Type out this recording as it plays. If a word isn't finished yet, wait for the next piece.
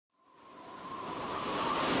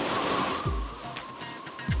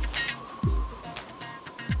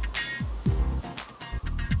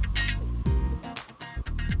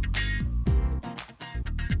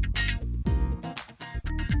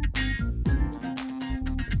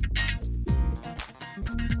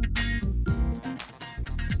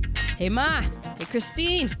Hey, Ma. Hey,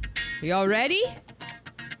 Christine. Are y'all ready?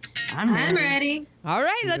 I'm ready. All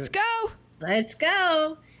right, let's go. Let's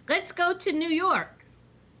go. Let's go to New York.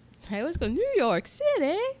 Hey, let's go New York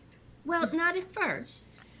City. Well, not at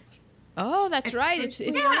first. Oh, that's At right. first It's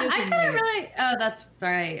we just went I to kind New of York. really. Oh, that's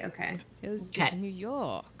right. Okay. it was Okay. just New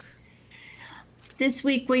York. This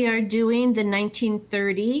week we are doing the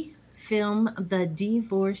 1930 film The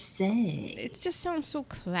Divorcee. It just sounds so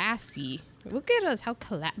classy. Look at us, how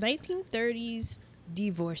 1930s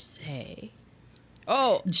divorcee.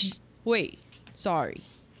 Oh, wait. Sorry.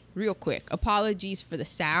 Real quick. Apologies for the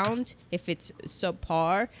sound if it's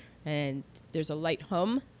subpar and there's a light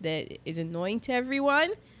hum that is annoying to everyone.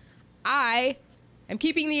 I am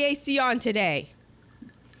keeping the AC on today.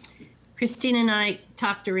 Christine and I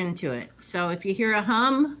talked her into it. So if you hear a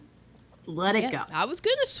hum, let it go. I was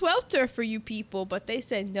going to swelter for you people, but they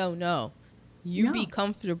said no. You No. be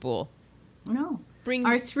comfortable. No. Bring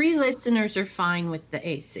Our 3 listeners are fine with the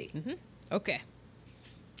AC. Okay.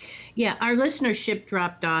 Yeah, our listenership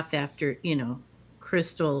dropped off after,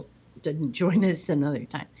 Crystal didn't join us another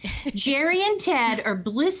time. Jerry and Ted are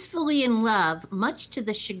blissfully in love, much to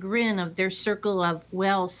the chagrin of their circle of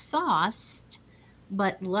well-sauced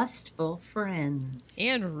but lustful friends.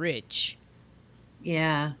 And rich.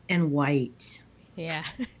 Yeah, and white. Yeah.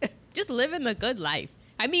 Just living the good life.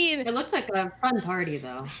 I mean, It looks like a fun party,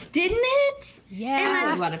 though. Didn't it? yeah.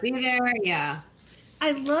 I would want to be there. Yeah.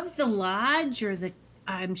 I love the lodge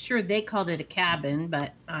I'm sure they called it a cabin,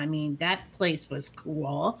 but I mean, that place was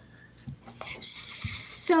cool.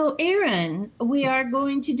 So, Aaron, we are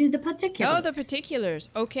going to do the particulars. Oh, the particulars.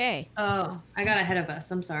 Okay. Oh, I got ahead of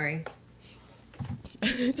us. I'm sorry.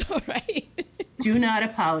 It's all right. Do not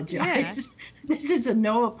apologize. This is a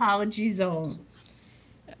no apology zone.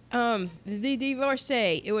 The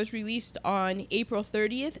Divorcee. It was released on April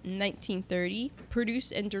 30th, 1930.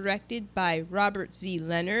 Produced and directed by Robert Z.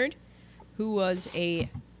 Leonard, who was a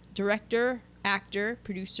director, actor,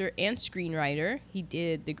 producer, and screenwriter. He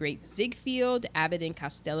did The Great Ziegfeld, Abbott and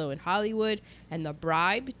Costello in Hollywood, and The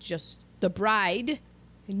Bride. I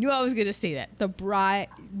knew I was going to say that. The Bride,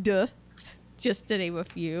 just to name a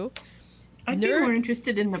few. I'd be more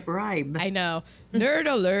interested in the bribe. I know.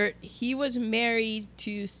 Nerd alert. He was married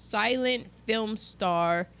to silent film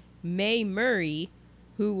star Mae Murray,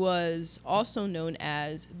 who was also known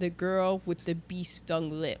as the girl with the bee-stung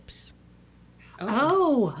lips.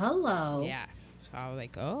 Oh, hello. Yeah. So I was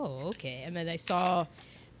like, oh, okay. And then I saw,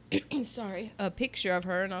 a picture of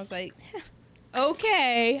her, and I was like,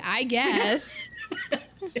 okay, I guess.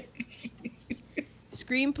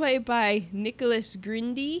 Screenplay by Nicholas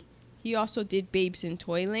Grindy. He also did Babes in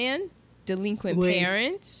Toyland, Delinquent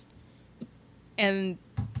Parents, and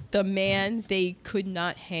The Man They Could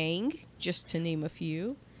Not Hang, just to name a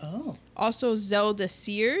few. Oh. Also, Zelda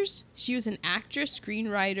Sears. She was an actress,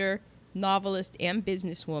 screenwriter, novelist, and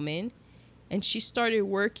businesswoman. And she started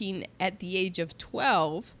working at the age of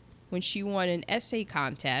 12 when she won an essay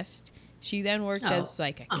contest. She then worked as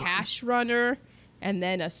like a cash runner and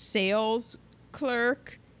then a sales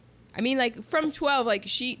clerk. I mean, like from 12, like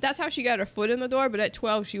that's how she got her foot in the door. But at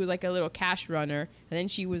 12, she was like a little cash runner. And then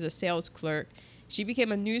she was a sales clerk. She became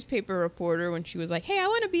a newspaper reporter when she was like, hey, I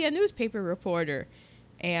want to be a newspaper reporter.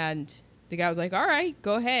 And the guy was like, all right,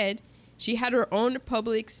 go ahead. She had her own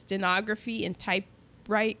public stenography and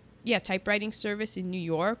typewriting service in New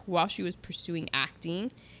York while she was pursuing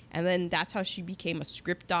acting. And then that's how she became a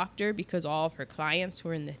script doctor because all of her clients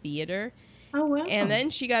were in the theater. Oh, wow. And then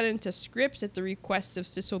she got into scripts at the request of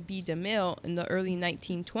Cecil B. DeMille in the early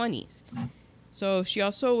 1920s. So she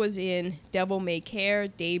also was in Devil May Care,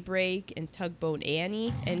 Daybreak, and Tugboat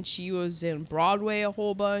Annie. And she was in Broadway a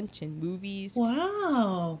whole bunch and movies.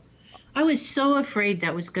 Wow. I was so afraid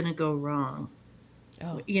that was going to go wrong.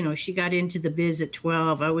 Oh. She got into the biz at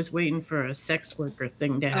 12. I was waiting for a sex worker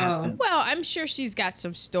thing to happen. Well, I'm sure she's got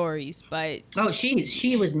some stories, but... Oh,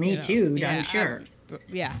 she was me too, I'm sure.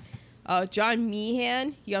 John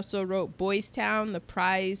Meehan, he also wrote Boys Town, The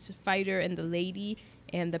Prize Fighter and the Lady,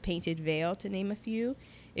 and The Painted Veil, to name a few.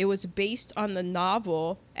 It was based on the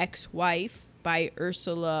novel Ex-Wife by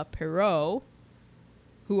Ursula Perot,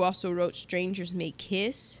 who also wrote Strangers May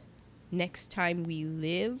Kiss, Next Time We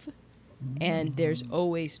Live, and There's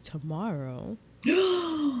Always Tomorrow.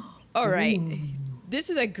 All right. This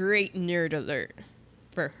is a great nerd alert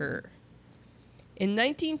for her. In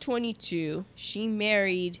 1922, she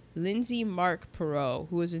married Lindsay Mark Perot,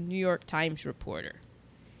 who was a New York Times reporter.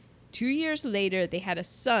 2 years later, they had a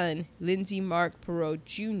son, Lindsay Mark Perot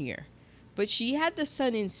Jr., but she had the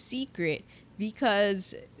son in secret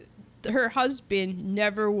because her husband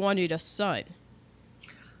never wanted a son.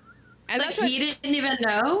 And Like, that's what he didn't even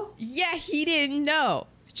know. Yeah, he didn't know.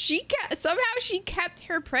 Somehow she kept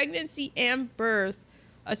her pregnancy and birth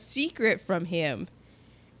a secret from him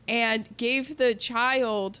and gave the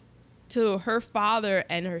child to her father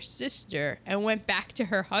and her sister and went back to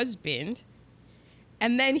her husband.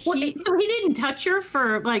 And then So he didn't touch her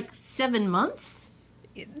for like 7 months?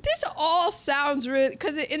 this all sounds really,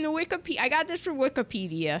 because in the Wikipedia, I got this from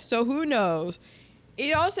Wikipedia, so who knows?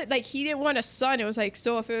 It also said like he didn't want a son. It was like,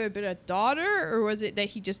 so if it had been a daughter, or was it that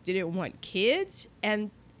he just didn't want kids?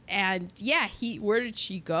 And yeah, where did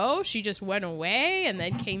she go? She just went away and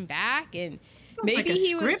then came back, and maybe like a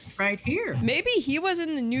he script right here. maybe he was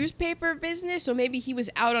in the newspaper business, or maybe he was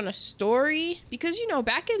out on a story, because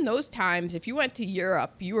back in those times, if you went to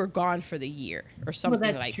Europe, you were gone for the year or something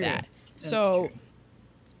that's like true. that. That's So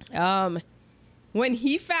true. when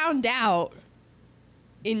he found out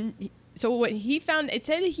it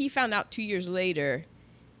said he found out 2 years later.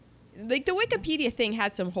 Like, the Wikipedia thing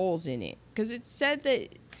had some holes in it, because it said that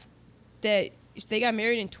they got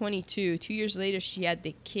married in 22. 2 years later, she had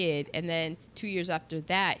the kid, and then 2 years after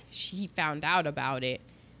that, he found out about it.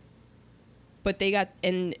 But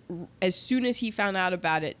and as soon as he found out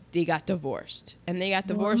about it, they got divorced, and they got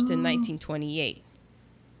divorced in 1928.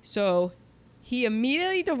 So he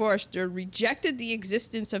immediately divorced her, rejected the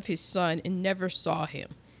existence of his son, and never saw him.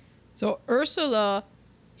 So Ursula,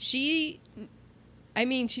 she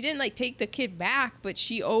didn't like take the kid back, but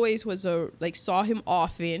she always was saw him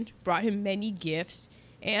often, brought him many gifts,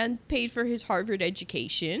 and paid for his Harvard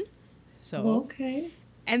education. So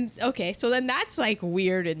so then that's like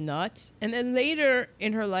weird and nuts. And then later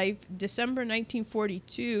in her life, December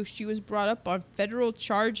 1942, she was brought up on federal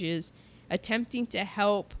charges attempting to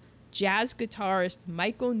help jazz guitarist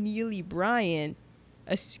Michael Neely Bryan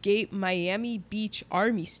escape Miami Beach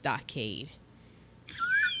Army stockade.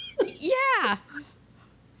 Yeah.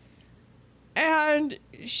 And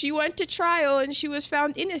she went to trial, and she was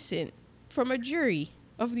found innocent from a jury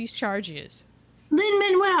of these charges.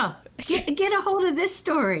 Lin-Manuel, get a hold of this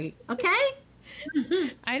story, okay?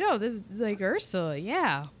 I know, this is like Ursula.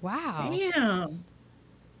 Yeah. Wow. Damn.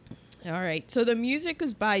 All right. So the music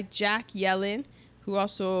was by Jack Yellen, who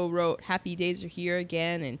also wrote Happy Days Are Here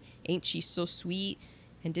Again and Ain't She So Sweet,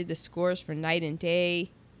 and did the scores for Night and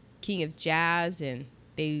Day, King of Jazz, and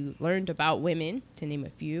They Learned About Women, to name a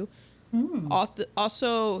few.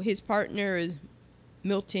 Also, his partner is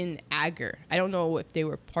Milton Ager. I don't know if they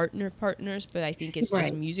were partners, but I think it's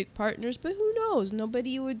just music partners. But who knows?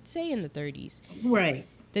 Nobody would say in the 30s. Right.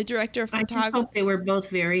 The director of I just photography. hope they were both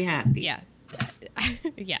very happy. Yeah.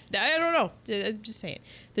 Yeah. I don't know. I'm just saying.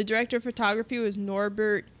 The director of photography was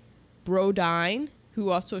Norbert Brodine, who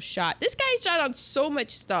also shot. This guy shot on so much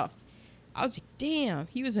stuff. I was like, damn.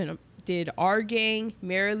 He was did Our Gang,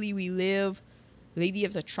 Merrily We Live, Lady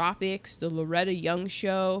of the Tropics, The Loretta Young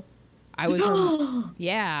Show. I was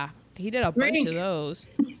yeah, he did a bunch of those.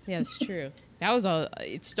 Yeah, that's true. That was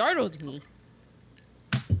it startled me.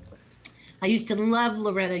 I used to love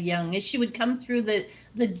Loretta Young as she would come through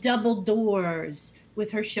the double doors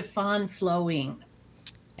with her chiffon flowing.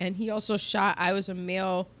 And he also shot I Was a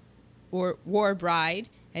Male War Bride,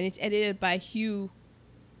 and it's edited by Hugh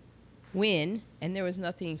Wynn, and there was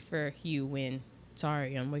nothing for Hugh Wynn.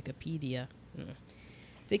 Sorry, on Wikipedia.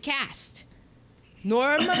 The cast.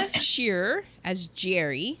 Norma Shearer as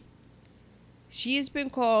Jerry. She has been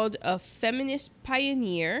called a feminist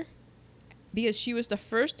pioneer because she was the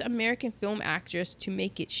first American film actress to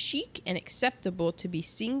make it chic and acceptable to be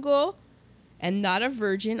single and not a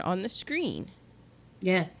virgin on the screen.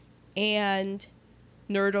 Yes. And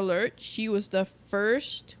nerd alert, she was the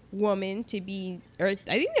first woman to be, or I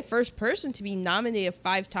think the first person to be nominated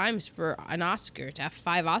 5 times for an Oscar, to have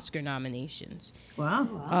 5 Oscar nominations.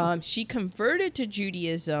 Wow. She converted to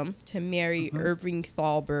Judaism to marry Irving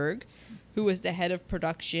Thalberg, who was the head of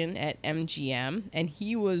production at MGM, and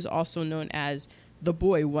he was also known as the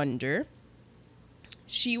Boy Wonder.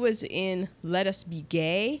 She was in Let Us Be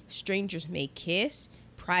Gay, Strangers May Kiss,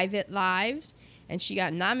 Private Lives, and she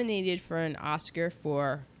got nominated for an Oscar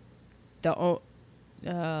for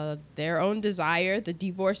Their Own Desire, The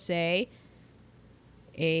Divorcee,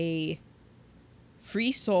 A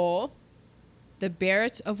Free Soul, The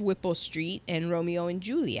Barretts of Whipple Street, and Romeo and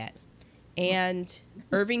Juliet. And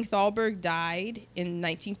Irving Thalberg died in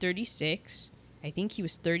 1936. I think he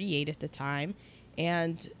was 38 at the time.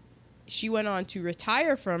 And she went on to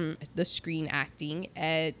retire from the screen acting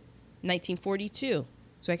at 1942.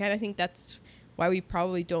 So I kind of think that's why we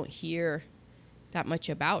probably don't hear that much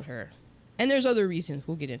about her. And there's other reasons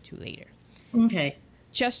we'll get into later. Okay.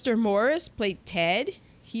 Chester Morris played Ted.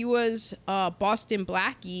 He was Boston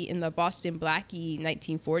Blackie in the Boston Blackie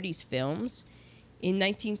 1940s films. In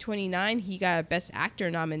 1929, he got a Best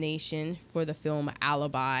Actor nomination for the film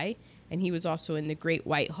Alibi, and he was also in The Great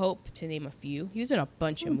White Hope, to name a few. He was in a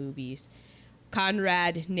bunch of movies.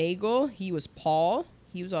 Conrad Nagel, he was Paul.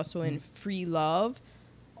 He was also in Free Love,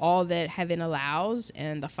 All That Heaven Allows,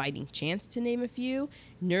 and The Fighting Chance, to name a few.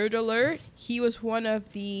 Nerd Alert, he was one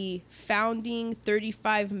of the founding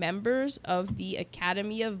 35 members of the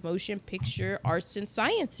Academy of Motion Picture Arts and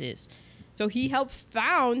Sciences. So he helped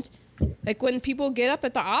found, like when people get up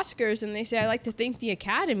at the Oscars and they say, I like to thank the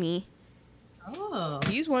Academy,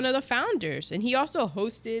 he's one of the founders. And he also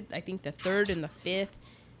hosted, I think, the 3rd and the 5th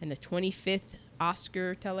and the 25th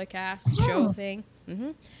Oscar telecast show thing.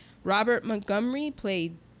 Robert Montgomery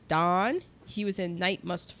played Don. He was in Night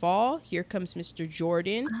Must Fall, Here Comes Mr.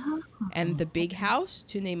 Jordan, and The Big House,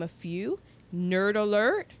 to name a few. Nerd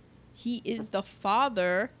Alert, he is the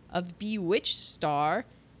father of Bewitched star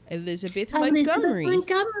Elizabeth Montgomery.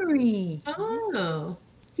 Montgomery. Oh.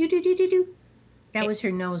 Do. That was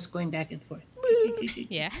her nose going back and forth.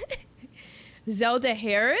 Yeah. Zelda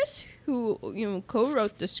Harris, who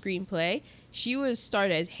co-wrote the screenplay, she was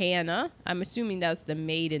starred as Hannah. I'm assuming that's the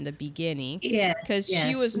maid in the beginning. Yes. Because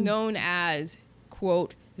she was known as,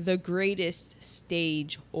 quote, the greatest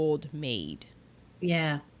stage old maid.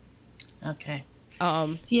 Yeah. Okay.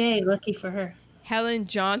 Um, Yay, lucky for her. Helen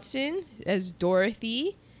Johnson as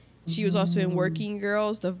Dorothy. She was also in Working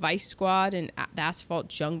Girls, The Vice Squad, and The Asphalt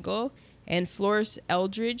Jungle. And Florence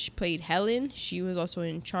Eldridge played Helen. She was also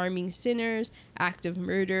in Charming Sinners, Act of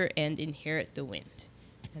Murder, and Inherit the Wind.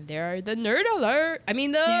 And there are the nerd alert. I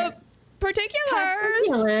mean, the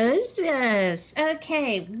particulars. Yes.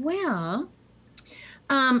 Okay. Well,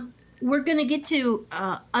 we're going to get to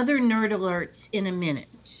other nerd alerts in a minute.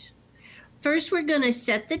 First, we're going to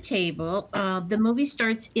set the table. The movie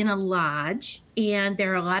starts in a lodge, and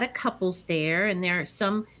there are a lot of couples there, and there are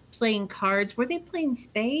some playing cards. Were they playing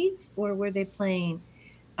spades, or were they playing?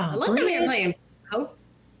 I look like they were playing poker.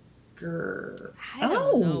 I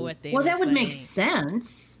don't know what they well, were that would playing. make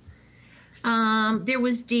sense. There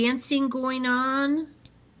was dancing going on,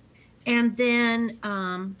 and then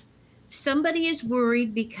somebody is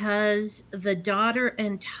worried because the daughter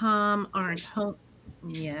and Tom aren't home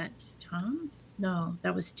yet. Tom? No,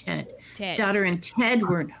 that was Ted. Daughter and Ted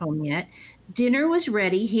weren't home yet. Dinner was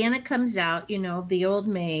ready. Hannah comes out, the old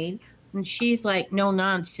maid, and she's like, no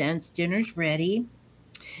nonsense, dinner's ready.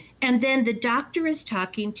 And then the doctor is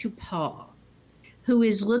talking to Paul, who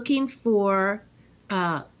is looking for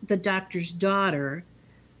the doctor's daughter,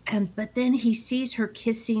 but then he sees her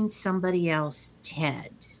kissing somebody else,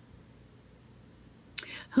 Ted,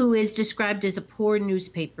 who is described as a poor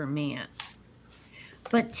newspaper man.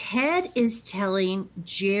 But Ted is telling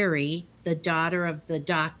Jerry, the daughter of the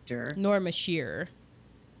doctor. Norma Shearer.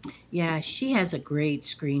 Yeah, she has a great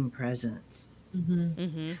screen presence.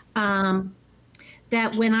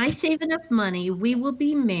 That when I save enough money, we will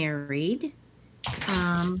be married.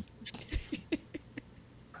 And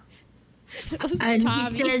Tommy. he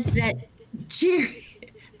says that Jerry,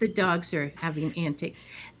 the dogs are having antics.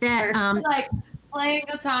 That Like playing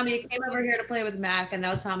with Tommy. He came over here to play with Mac, and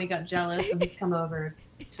now Tommy got jealous and he's come over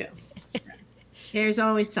too. There's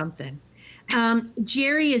always something.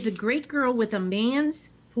 Jerry is a great girl with a man's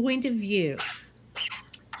point of view.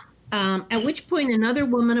 At which point another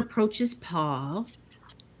woman approaches Paul.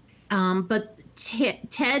 But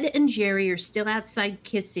Ted and Jerry are still outside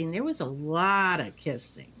kissing. There was a lot of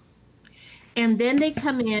kissing. And then they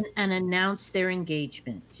come in and announce their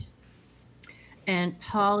engagement. And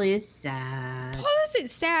Paul is sad. Paul isn't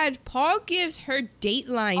sad. Paul gives her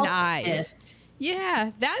Dateline eyes. Yes.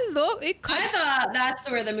 Yeah, that look, it I cuts. thought that's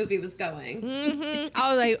where the movie was going. I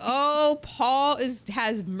was like, oh, Paul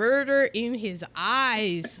has murder in his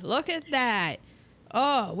eyes. Look at that.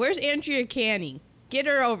 Oh, where's Andrea Canning? Get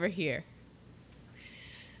her over here.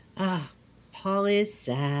 Paul is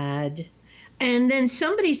sad. And then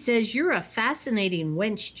somebody says, you're a fascinating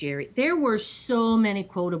wench, Jerry. There were so many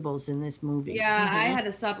quotables in this movie. Yeah, I had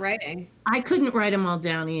to stop writing. I couldn't write them all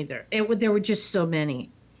down either. There were just so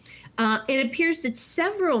many. It appears that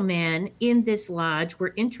several men in this lodge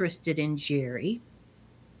were interested in Jerry.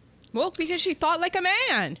 Well, because she thought like a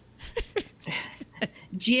man.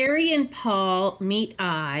 Jerry and Paul meet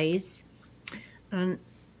eyes.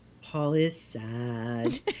 Paul is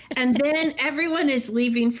sad. And then everyone is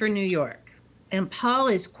leaving for New York. And Paul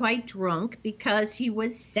is quite drunk because he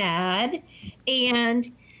was sad.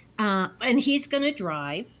 And he's going to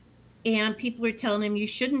drive. And people are telling him, you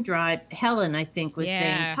shouldn't drive. Helen, I think, was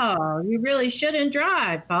saying, Paul, you really shouldn't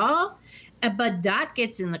drive, Paul. but Dot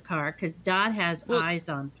gets in the car because Dot has Well, eyes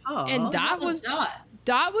on Paul. and What Dot was was Dot?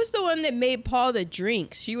 Dot was the one that made Paul the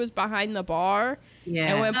drinks. She was behind the bar. yeah.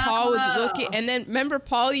 And when Paul was Oh. looking, and then remember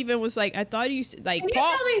Paul even was like, I thought you like Can you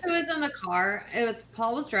Paul. tell me who was in the car? It was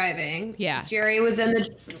Paul was driving. Yeah. Jerry was in the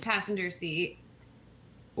passenger seat.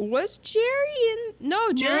 Was Jerry in?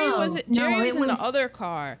 No, Jerry No, wasn't. no, Jerry was it in was- the other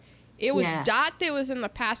car. It was Yeah. Dot that was in the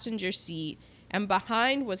passenger seat, and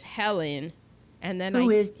behind was Helen, and then Who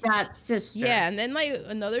is Dot's sister? yeah, and then like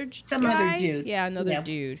another Some other guy. dude. Yeah, another Yeah.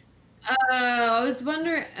 dude. Oh, I was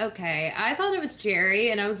wondering. Okay, I thought it was Jerry,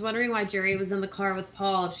 and I was wondering why Jerry was in the car with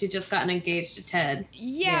Paul if she'd just gotten engaged to Ted.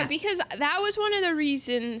 Yeah, Yeah. because that was one of the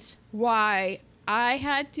reasons why I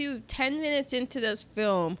had to 10 minutes into this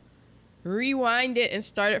film rewind it and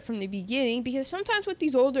start it from the beginning, because sometimes with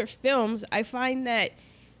these older films I find that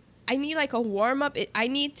I need like a warm up. I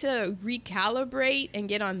need to recalibrate and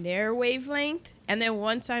get on their wavelength, and then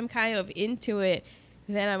once I'm kind of into it,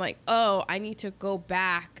 then I'm like, oh, I need to go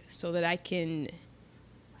back so that I can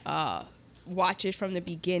watch it from the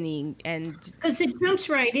beginning. And Because it jumps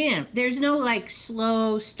right in. There's no like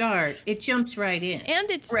slow start. It jumps right in.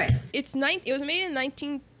 it's Right. it was made in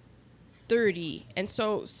 1930, and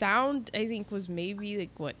so sound I think was maybe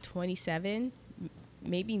like what 27,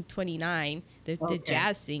 maybe 29. The Okay.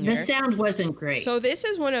 jazz singer. The sound wasn't great. So this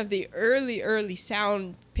is one of the early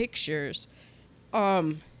sound pictures.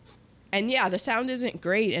 And yeah, the sound isn't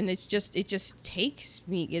great, and it just takes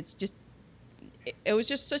me. It was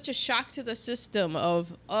just such a shock to the system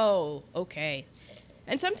of, oh, okay.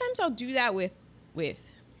 And sometimes I'll do that with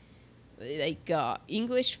like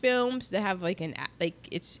English films that have like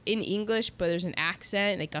it's in English but there's an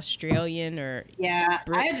accent, like Australian or Yeah,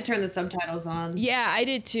 Brit- I had to turn the subtitles on. yeah, I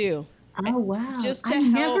did too. oh wow. just to I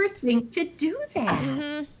never help- think to do that.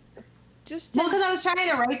 hmm Just Well, to, because I was trying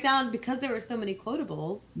to write down because there were so many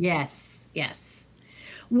quotables. Yes, yes.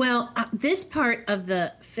 Well, this part of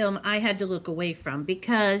the film I had to look away from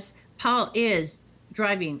because Paul is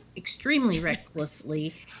driving extremely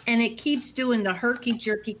recklessly, and it keeps doing the herky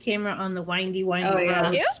jerky camera on the windy Oh, yeah.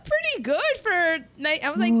 road. it was pretty good for night. I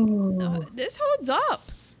was like, Ooh. this holds up.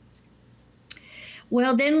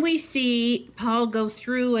 Well, then we see Paul go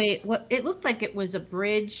through what it looked like it was a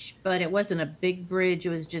bridge, but it wasn't a big bridge. It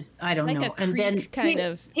was just I don't Like know. a creek kind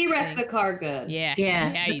of. He wrecked thing. the car good. Yeah.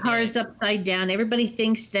 Yeah, the he car's did. upside down. Everybody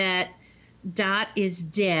thinks that Dot is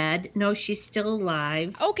dead. No, she's still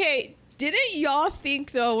alive. Okay, didn't y'all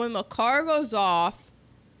think though when the car goes off,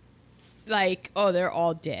 like, oh, they're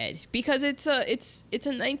all dead because it's a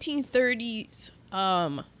 1930s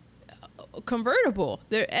convertible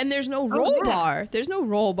there, and there's no roll yeah. bar. There's no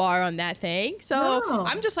roll bar on that thing. So No.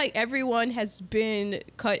 I'm just like, everyone has been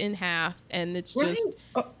cut in half, and it's Right. just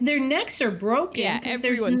Oh, their necks are broken. Yeah, 'cause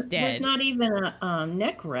everyone's There's dead. not even a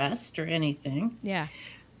neck rest or anything. yeah.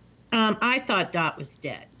 I thought Dot was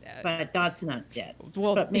dead, but Dot's not dead.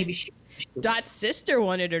 Well, But maybe she. Dot's sister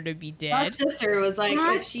wanted her to be My dead. sister was like,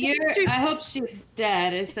 My if I hope she's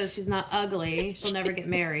dead, and so she's not ugly. She'll never get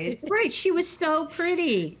married. Right, she was so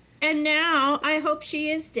pretty. And now I hope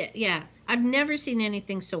she is dead. Yeah, I've never seen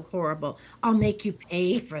anything so horrible. I'll make you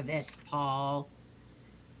pay for this, Paul.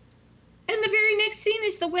 And the very next scene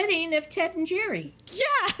is the wedding of Ted and Jerry.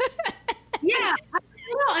 Yeah. Yeah, I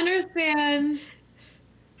don't understand.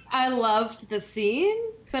 I loved the scene,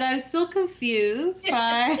 but I'm still confused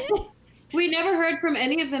by. We never heard from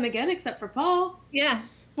any of them again except for Paul. Yeah.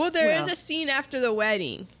 Well, there is Well. a scene after the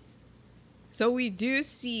wedding. So we do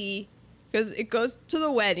see, because it goes to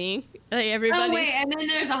the wedding. Like everybody. Oh wait, and then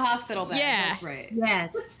there's a hospital bed. Yeah. That's right.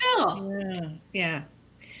 Yes. But still, Yeah.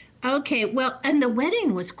 Yeah. Okay. Well, and the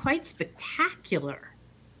wedding was quite spectacular.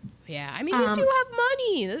 Yeah, I mean, these people have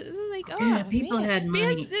money. This is like, oh, Yeah, people man. had Because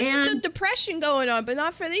money. this is the And- depression going on, but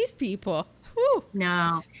not for these people. Whew.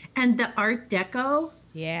 No. And the Art Deco.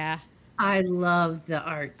 Yeah. I love the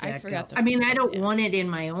Art Deco. I forgot to I mean, put I that don't down. want it in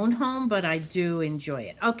my own home, but I do enjoy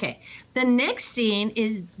it. Okay. The next scene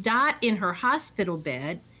is Dot in her hospital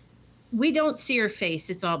bed. We don't see her face,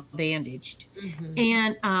 it's all bandaged.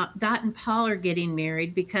 And Dot and Paul are getting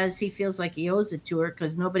married because he feels like he owes it to her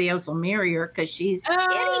because nobody else will marry her because she's idiot.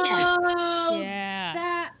 oh, Yeah.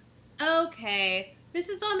 that okay. This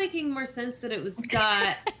is all making more sense that it was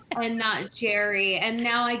Dot and not Jerry, and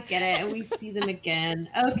now I get it, and we see them again.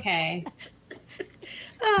 Okay.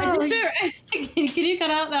 Oh, Sure. Can you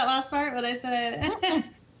cut out that last part when I said?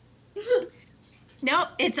 Nope,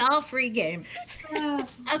 it's all free game. Ah.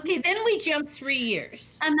 Okay, then we jump 3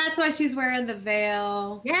 years. And that's why she's wearing the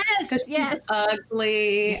veil. Yes, Because yes. she's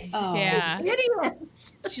ugly. Oh. Yeah.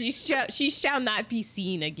 Idiots. She shall not be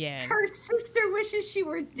seen again. Her sister wishes she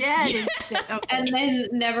were dead instead. Okay. And they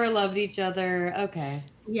never loved each other. Okay.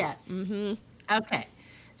 Yes. Mm-hmm. Okay.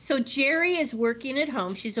 So Jerry is working at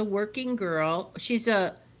home. She's a working girl.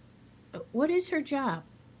 What is her job?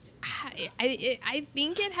 I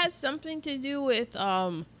think it has something to do with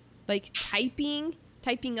like typing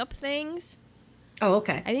up things. Oh,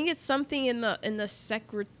 okay. I think it's something in the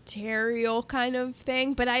secretarial kind of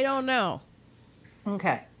thing, but I don't know.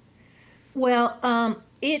 Okay. Well,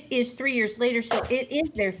 it is 3 years later, so it is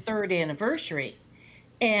their 3rd anniversary.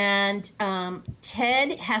 And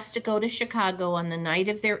Ted has to go to Chicago on the night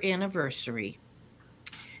of their anniversary.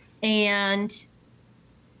 And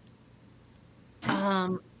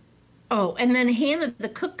and then Hannah, the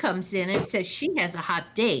cook, comes in and says she has a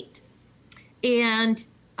hot date. And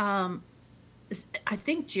I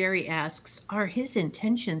think Jerry asks, are his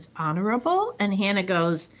intentions honorable? And Hannah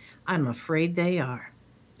goes, I'm afraid they are.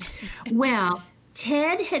 Well,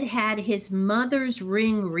 Ted had his mother's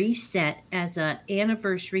ring reset as an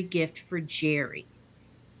anniversary gift for Jerry.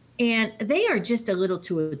 And they are just a little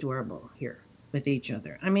too adorable here with each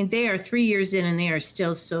other. I mean, they are 3 years in and they are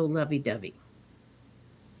still so lovey-dovey.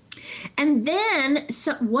 And then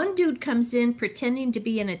one dude comes in pretending to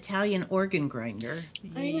be an Italian organ grinder.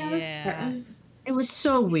 Yeah. It was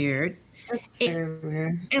so weird. That's very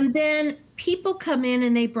weird. And then people come in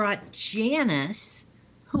and they brought Janice,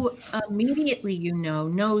 who immediately,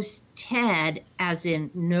 knows Ted, as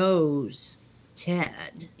in knows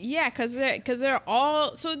Ted. Yeah, because they're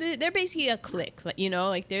all, so they're basically a clique, like,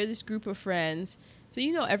 like they're this group of friends. So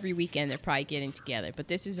every weekend they're probably getting together, but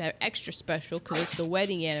this is extra special because it's the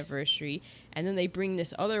wedding anniversary. And then they bring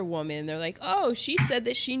this other woman and they're like, oh, she said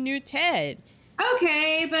that she knew Ted.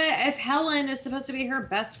 Okay, but if Helen is supposed to be her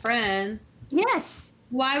best friend, Yes.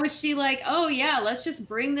 why was she like, oh yeah, let's just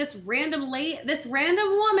bring this random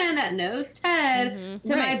woman that knows Ted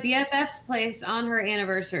to my BFF's place on her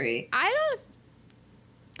anniversary?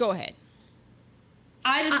 Go ahead.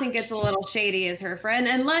 I just think it's a little shady as her friend,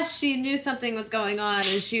 unless she knew something was going on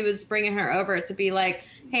and she was bringing her over to be like,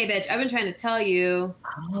 hey bitch, I've been trying to tell you,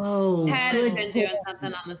 Ted has been doing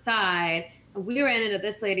something on the side. We ran into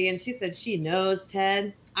this lady and she said she knows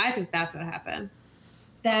Ted. I think that's what happened.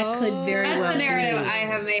 That could very That's well the narrative be. I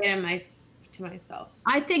have made to myself.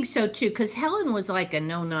 I think so too, because Helen was like a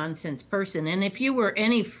no-nonsense person. And if you were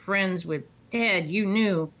any friends with Ted, you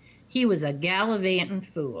knew he was a gallivanting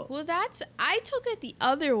fool. Well, I took it the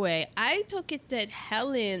other way. I took it that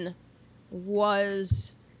Helen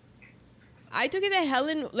was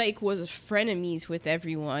frenemies with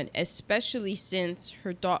everyone, especially since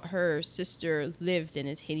her sister lived and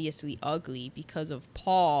is hideously ugly because of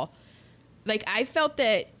Paul. Like, I felt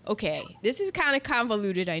that, okay, this is kind of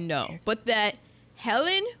convoluted, I know, but that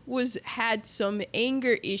Helen had some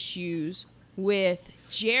anger issues with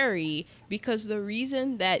Jerry because the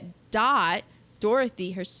reason that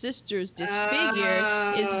Dorothy, her sister's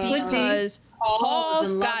disfigured, is because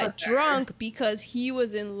Paul got drunk because he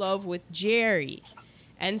was in love with Jerry.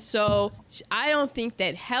 And so I don't think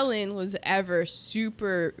that Helen was ever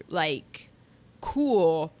super, like,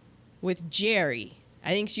 cool with Jerry.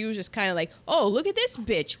 I think she was just kind of like, oh, look at this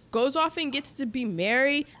bitch. Goes off and gets to be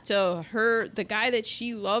married to the guy that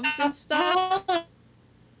she loves and stuff.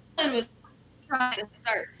 Helen was trying to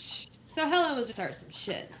start. So Helen was just start some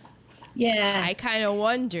shit. Yeah. I kind of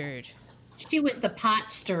wondered. She was the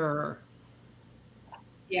pot stirrer.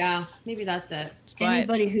 Yeah, maybe that's it. But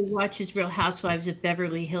Anybody who watches Real Housewives of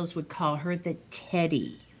Beverly Hills would call her the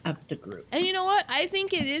Teddy of the group. And you know what? I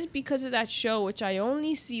think it is because of that show, which I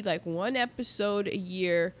only see like one episode a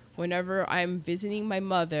year whenever I'm visiting my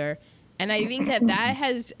mother. And I think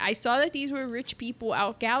I saw that these were rich people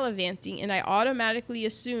out gallivanting, and I automatically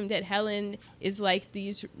assumed that Helen is like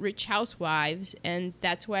these rich housewives, and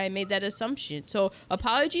that's why I made that assumption. So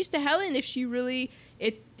apologies to Helen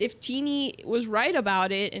if Teenie was right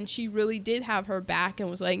about it, and she really did have her back and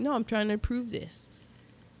was like, no, I'm trying to prove this.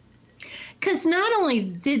 Because not only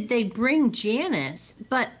did they bring Janice,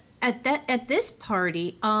 but at this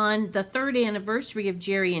party on the 3rd anniversary of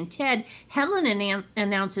Jerry and Ted, Helen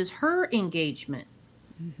announces her engagement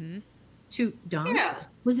to Don. Yeah.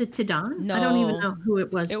 Was it to Don? No. I don't even know who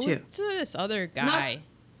it was It to. was to this other guy.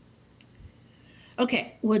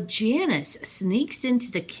 Okay, well, Janice sneaks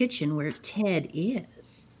into the kitchen where Ted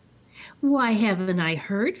is. Why haven't I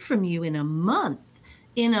heard from you in a month?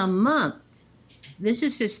 In a month. This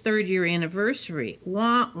is his 3rd year anniversary.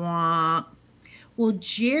 Wah, wah. Well,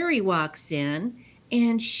 Jerry walks in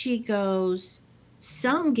And she goes,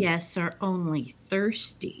 some guests are only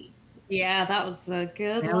thirsty. Yeah, that was a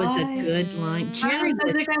good That line. was a good line. Mhm. Jerry That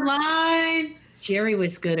was a good line. Jerry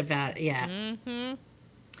was good about it. Yeah. Mm-hmm.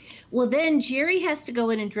 Well, then Jerry has to go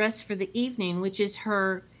in and dress for the evening, which is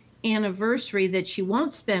her anniversary that she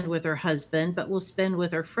won't spend with her husband, but will spend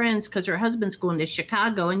with her friends because her husband's going to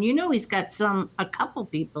Chicago. And you know, he's got a couple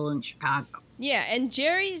people in Chicago. Yeah, and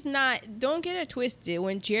Jerry's not, don't get it twisted.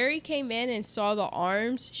 When Jerry came in and saw the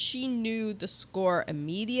arms, she knew the score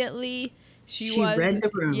immediately. She read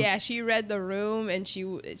the room. Yeah, she read the room, and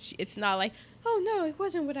it's not like, oh no, it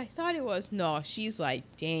wasn't what I thought it was. No, she's like,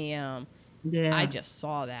 damn, Yeah. I just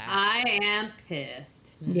saw that. I am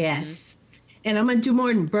pissed. Yes. And I'm going to do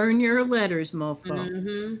more than burn your letters, mofo.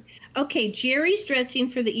 Mm-hmm. Okay, Jerry's dressing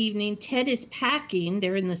for the evening. Ted is packing.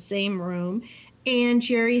 They're in the same room. And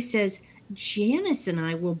Jerry says, Janice and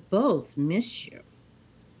I will both miss you.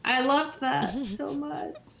 I loved that so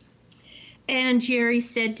much. And Jerry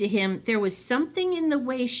said to him, there was something in the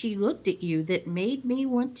way she looked at you that made me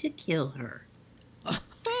want to kill her.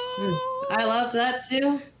 I loved that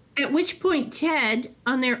too. At which point Ted,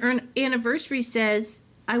 on their anniversary, says,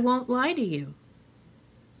 I won't lie to you.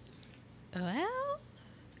 Well,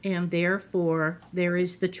 And therefore, there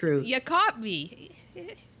is the truth. you caught me.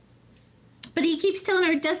 But he keeps telling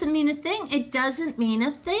her it doesn't mean a thing. It doesn't mean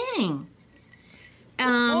a thing.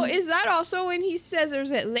 Well, is that also when he says, or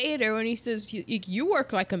is it later when he says, you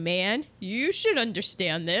work like a man. You should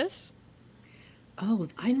understand this. Oh,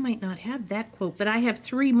 I might not have that quote, but I have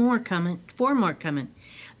four more coming.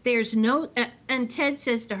 There's no, and Ted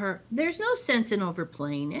says to her, there's no sense in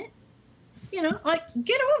overplaying it. You know, like,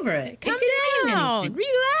 get over it. Calm It didn't mean down. anything.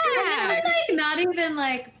 Relax. It's like not even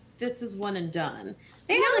like this is one and done.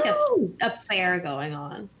 They had like No. a affair going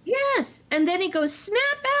on. Yes. And then he goes, snap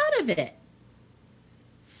out of it.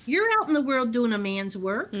 You're out in the world doing a man's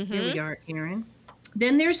work. Here we are, Aaron.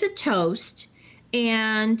 Then there's a toast,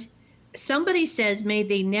 and somebody says, may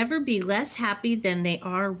they never be less happy than they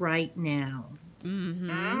are right now. Mm-hmm.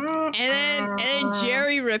 And then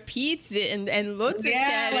Jerry repeats it and looks at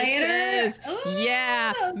Ted later. and says, Ooh,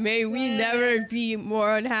 yeah, may we good. never be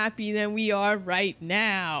more unhappy than we are right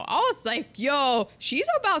now. I was like, yo, she's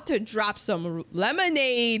about to drop some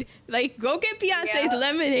lemonade. Like, go get Beyonce's Yeah.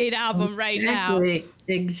 Lemonade album right now.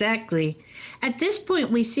 Exactly. At this point,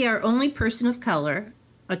 we see our only person of color,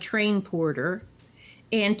 a train porter.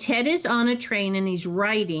 And Ted is on a train and he's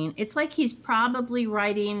writing. It's like he's probably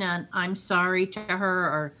writing an I'm sorry to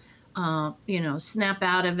her or, snap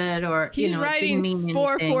out of it or, He's it didn't writing mean anything.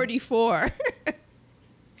 444. But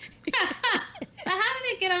how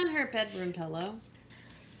did it get on her bedroom pillow?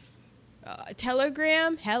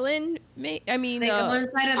 Telegram, Helen, Like on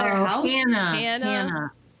one side of their house?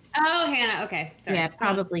 Hannah. Oh, Hannah. Okay. Sorry. Yeah,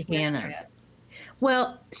 probably Hannah.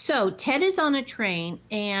 Well, so Ted is on a train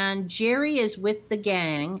and Jerry is with the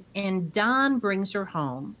gang and Don brings her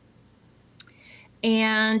home.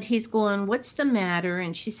 And he's going, what's the matter?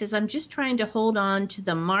 And she says, I'm just trying to hold on to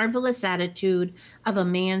the marvelous attitude of a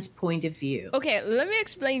man's point of view. Okay, let me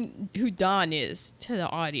explain who Don is to the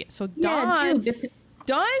audience. So Yeah, Don, dude.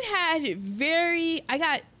 Don had the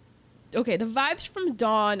vibes from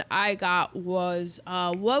Don I got was,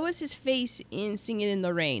 what was his face in Singing in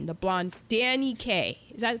the Rain? The blonde, Danny Kaye.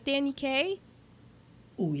 Is that Danny Kaye?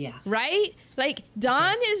 Oh, yeah. Right? Like,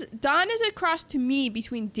 Don is a cross to me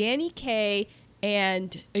between Danny Kaye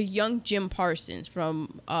and a young Jim Parsons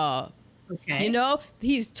from, Okay.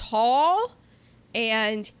 he's tall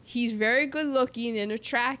and he's very good looking and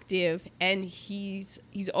attractive and he's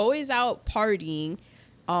always out partying.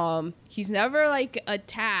 He's never like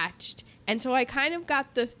attached. And so I kind of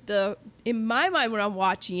got the in my mind when I'm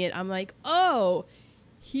watching it, I'm like, oh,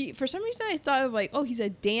 for some reason I thought of like, oh, he's a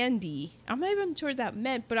dandy. I'm not even sure what that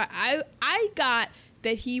meant, but I got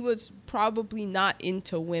that he was probably not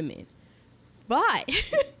into women. But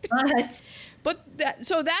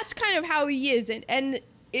so that's kind of how he is. And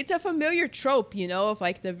it's a familiar trope, of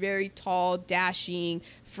like the very tall, dashing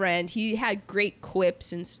friend. He had great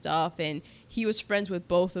quips and stuff, and he was friends with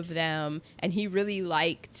both of them, and he really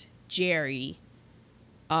liked Jerry.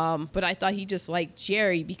 But I thought he just liked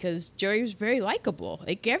Jerry because Jerry was very likable.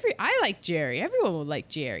 I like Jerry. Everyone would like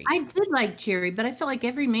Jerry. I did like Jerry, but I felt like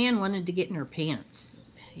every man wanted to get in her pants.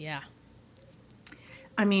 Yeah.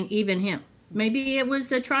 I mean, even him. Maybe it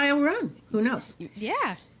was a trial run. Who knows?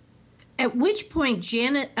 Yeah. At which point,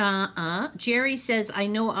 Jerry says, I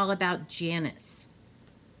know all about Janice.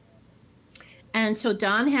 And so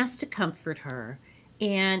Don has to comfort her.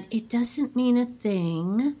 And it doesn't mean a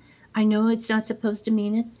thing. I know it's not supposed to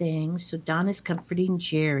mean a thing. So Don is comforting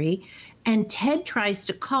Jerry. And Ted tries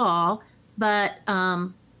to call, But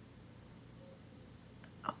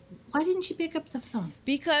why didn't she pick up the phone?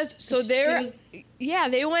 Because so She they're was- yeah,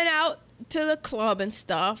 they went out to the club and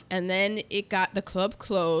stuff, and then the club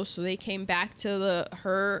closed, so they came back to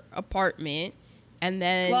her apartment, and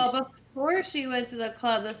then Well, before she went to the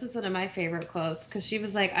club, this is one of my favorite quotes because she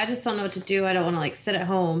was like, "I just don't know what to do. I don't want to like sit at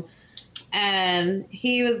home." And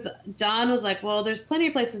Don was like, "Well, there's plenty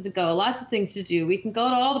of places to go, lots of things to do. We can go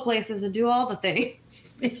to all the places and do all the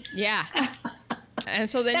things." yeah, and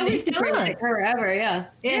so then That they, was Don. Crazy her ever, yeah.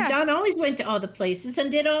 Yeah, Don always went to all the places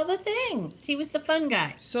and did all the things. He was the fun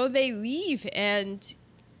guy. so they leave, and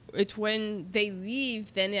it's when they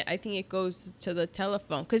leave, then I think it goes to the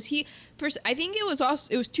telephone, because I think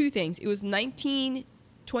it was two things. It was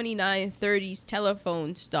 1929 30s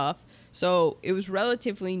telephone stuff, so it was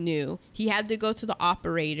relatively new. He had to go to the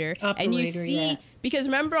operator and you see, yeah. because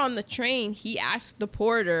remember on the train he asked the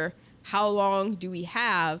porter, how long do we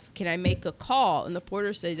have? Can I make a call? And the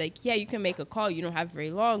porter said, like, yeah, you can make a call. You don't have very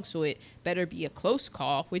long, so it better be a close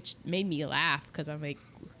call, which made me laugh because I'm like,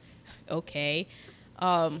 okay.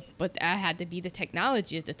 But that had to be the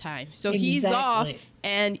technology at the time. So he's off, Exactly.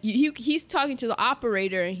 and he's talking to the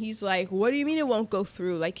operator, and he's like, what do you mean it won't go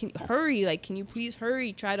through? Like, hurry. Like, can you please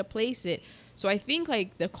hurry? Try to place it. So I think,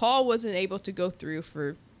 like, the call wasn't able to go through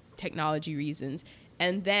for technology reasons.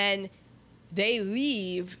 And then they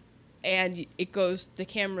leave, and the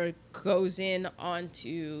camera goes in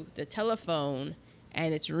onto the telephone,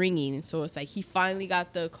 and it's ringing. And so it's like he finally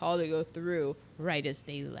got the call to go through right as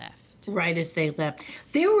they left. Right as they left.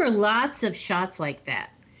 There were lots of shots like that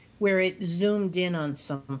where it zoomed in on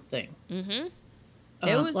something. Mm-hmm.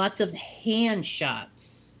 There was Lots of hand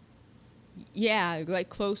shots. Yeah, like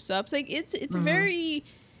close ups. Like it's very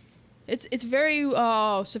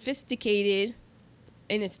sophisticated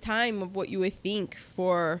in its time of what you would think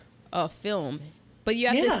for a film. But you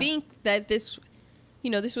have to Yeah. think that this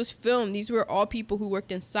was filmed. These were all people who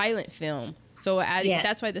worked in silent film. So Yes.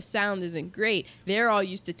 that's why the sound isn't great. They're all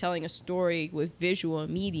used to telling a story with visual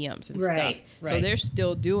mediums and Right, stuff. So right. they're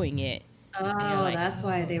still doing it. Oh, like- that's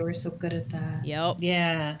why they were so good at that. Yep.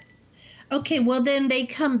 Yeah. Okay, well, then they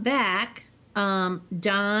come back.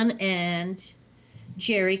 Don and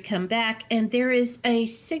Jerry come back, and there is a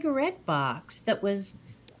cigarette box that was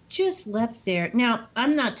just left there. Now,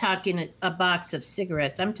 I'm not talking a box of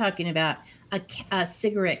cigarettes. I'm talking about a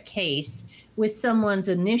cigarette case with someone's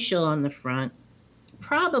initial on the front,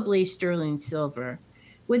 probably sterling silver,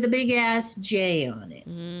 with a big ass J on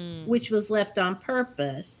it, which was left on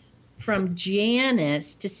purpose from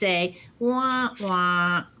Janice to say, wah,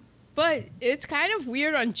 wah. But it's kind of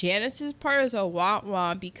weird on Janice's part as a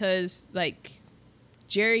wah-wah, because, like,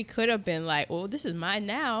 Jerry could have been like, well, this is mine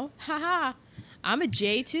now. Haha. I'm a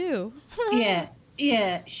J too.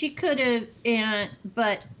 Yeah, she could have,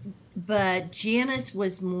 but Janice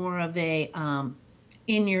was more of a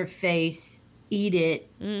in your face, eat it.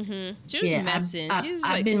 Mm-hmm. She was messing. She was I've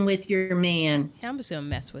like, been with your man, I'm just gonna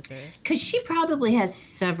mess with her. because she probably has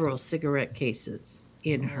several cigarette cases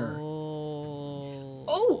in her.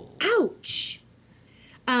 Oh, Ouch.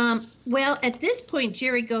 Well, at this point,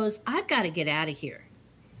 Jerry goes, I've got to get out of here.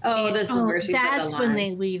 Oh, this is where she said that's the when line.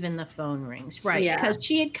 they leave and the phone rings. Right. Yeah. Because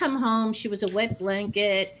she had come home. She was a wet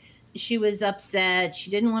blanket. She was upset. She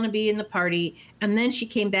didn't want to be in the party. And then she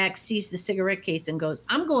came back, sees the cigarette case, and goes,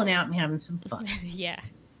 I'm going out and having some fun. yeah.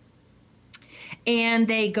 And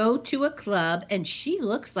they go to a club, and she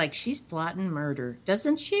looks like she's plotting murder,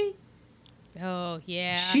 doesn't she? Oh,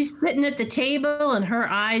 yeah. She's sitting at the table, and her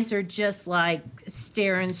eyes are just like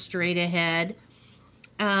staring straight ahead.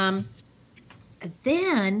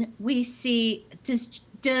 Then we see,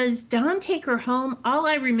 does Don take her home? All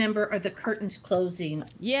I remember are the curtains closing.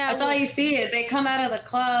 Yeah. That's all you see is they come out of the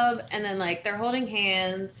club and then like they're holding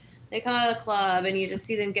hands. They come out of the club and you just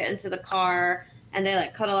see them get into the car and they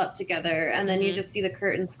like cuddle up together and then you just see the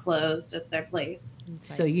curtains closed at their place.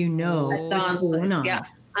 It's So like, you know oh, what's Don's going place, on. yeah.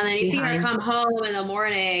 And then you see her Behind- come home in the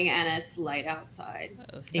morning and it's light outside.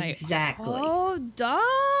 it's like, Exactly. oh,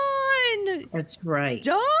 Dawn. That's right.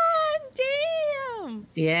 Dawn. Damn.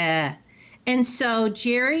 Yeah. And so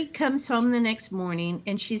Jerry comes home the next morning,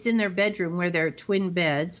 and she's in their bedroom where there are twin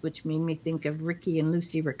beds, which made me think of Ricky and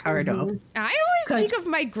Lucy Ricardo. Mhm. I always 'Cause- think of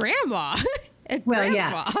my grandma. And Well,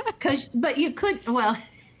 grandpa. yeah. But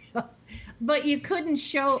you couldn't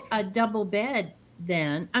show a double bed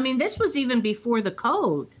then. I mean, this was even before the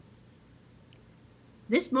code.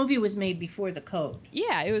 This movie was made before the code.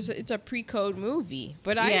 Yeah, it's a pre-code movie.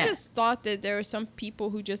 But I Yeah. just thought that there were some people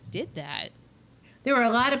who just did that. There were a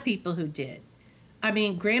lot of people who did. I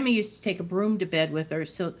mean, Grandma used to take a broom to bed with her,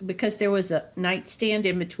 so because there was a nightstand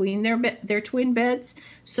in between their twin beds,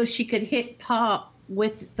 so she could hit Pa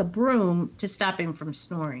with the broom to stop him from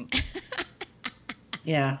snoring.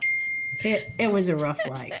 Yeah, it was a rough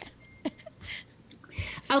life.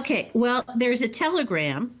 Okay, well, there's a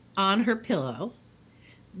telegram on her pillow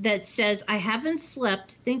that says, "I haven't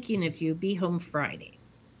slept thinking of you. Be home Friday."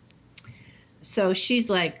 So she's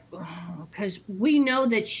like, because we know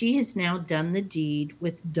that she has now done the deed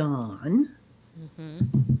with Don,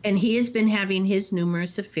 and he has been having his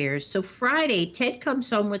numerous affairs. So Friday, Ted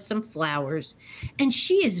comes home with some flowers, and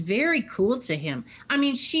she is very cool to him. I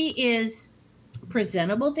mean, she is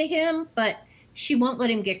presentable to him, but she won't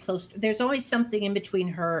let him get close. There's always something in between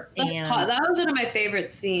her and. That was one of my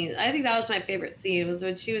favorite scenes. I think that was my favorite scene was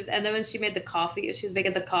when she was, and then when she made the coffee, she was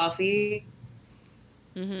making the coffee,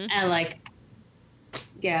 and like.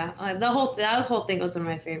 Yeah, that whole thing was one of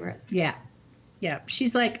my favorites. Yeah.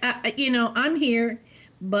 She's like, I'm here,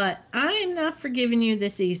 but I'm not forgiving you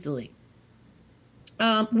this easily.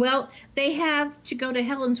 Well, they have to go to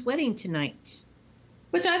Helen's wedding tonight.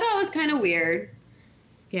 Which I thought was kind of weird.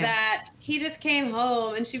 Yeah. That he just came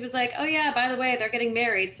home and she was like, "Oh yeah, by the way, they're getting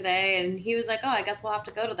married today," and he was like, "Oh, I guess we'll have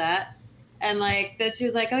to go to that." And like then she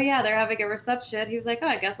was like, "Oh yeah, they're having a reception." He was like, "Oh,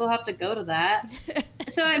 I guess we'll have to go to that."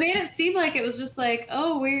 So it made it seem like it was just like,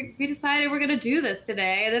 "Oh, we decided we're gonna do this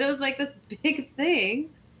today," and then it was like this big thing.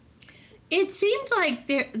 It seemed like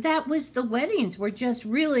that was the weddings were just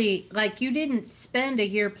really like you didn't spend a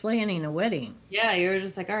year planning a wedding. Yeah, you were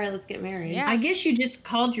just like, "All right, let's get married." Yeah. I guess you just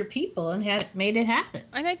called your people and made it happen.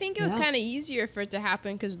 And I think it was kind of easier for it to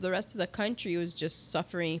happen because the rest of the country was just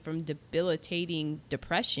suffering from debilitating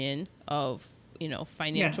depression of,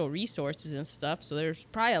 financial resources and stuff. So there's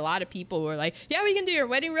probably a lot of people who are like, "Yeah, we can do your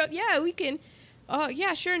wedding. Yeah, we can. Oh,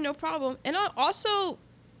 yeah, sure, no problem." And also,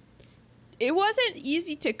 it wasn't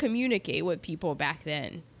easy to communicate with people back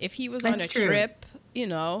then. If he was on a trip,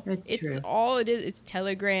 it's true. All it is. It's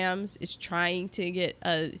telegrams. It's trying to get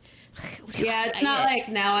a. Yeah, it's not like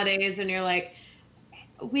nowadays when you're like,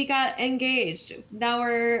 "We got engaged. Now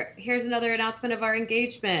here's another announcement of our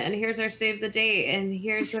engagement, and here's our save the date, and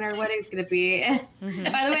here's when our wedding's gonna be."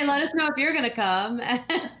 By the way, let us know if you're gonna come.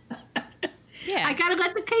 Yeah, I gotta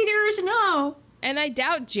let the caterers know. And I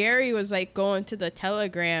doubt Jerry was like going to the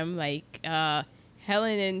telegram like,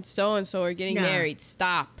 "Helen and so are getting married.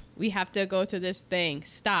 Stop. We have to go to this thing.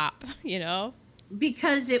 Stop."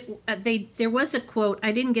 Because there was a quote.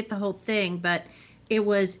 I didn't get the whole thing, but it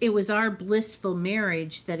was our blissful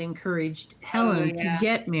marriage that encouraged Helen to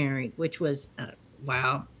get married, which was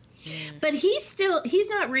wow. But he's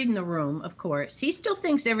not reading the room. Of course, he still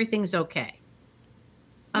thinks everything's okay.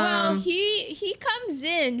 Well, he comes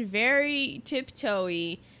in very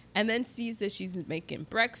tiptoey and then sees that she's making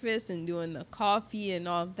breakfast and doing the coffee and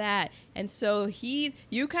all that. And so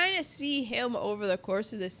you kind of see him over the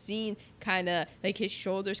course of the scene, kind of like his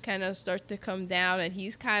shoulders kind of start to come down and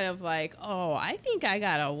he's kind of like, "Oh, I think I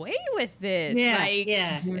got away with this." Yeah,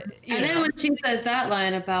 And then when she says that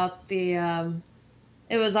line about the,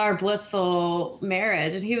 it was our blissful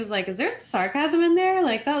marriage. And he was like, "Is there some sarcasm in there?"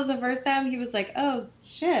 Like, that was the first time he was like, "Oh,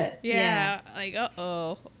 shit." Yeah. Like,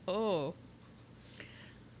 uh-oh. Oh.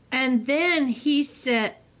 And then he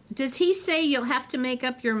said, does he say you'll have to make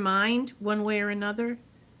up your mind one way or another?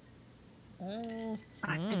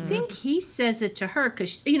 I think he says it to her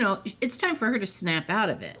because, it's time for her to snap out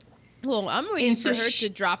of it. Well, I'm waiting for her to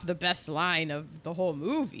drop the best line of the whole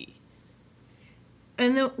movie.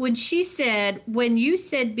 And when she said, "When you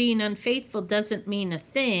said being unfaithful doesn't mean a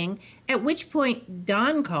thing," at which point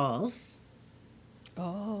Don calls.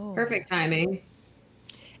 Oh. Perfect timing.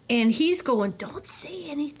 And he's going, "Don't say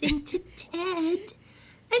anything to Ted."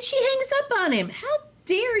 And she hangs up on him. "How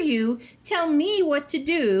dare you tell me what to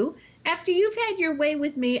do? After you've had your way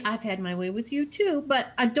with me, I've had my way with you too.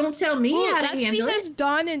 But don't tell me how to handle it." That's because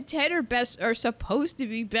Don and Ted are supposed to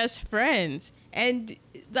be best friends. And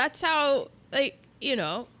that's how,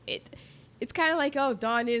 it's kind of like, oh,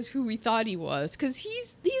 Don is who we thought he was. Because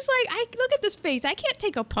he's like, I look at this face. I can't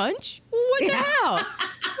take a punch. What the hell?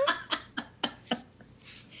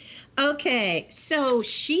 Okay, so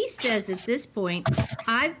she says at this point,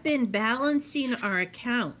 "I've been balancing our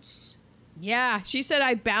accounts." Yeah, she said,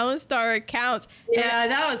 "I balanced our accounts." Yeah,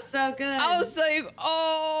 that was so good. I was like,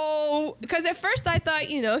 oh, because at first I thought,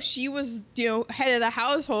 she was, head of the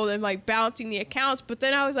household and like balancing the accounts. But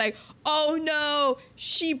then I was like, oh no,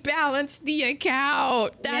 she balanced the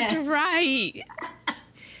account. That's right.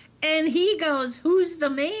 And he goes, "Who's the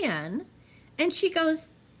man?" And she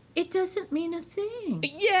goes, "It doesn't mean a thing."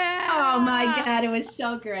 Yeah. Oh my God, it was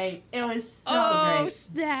so great. It was so great. Oh,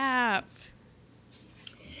 snap.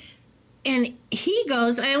 And he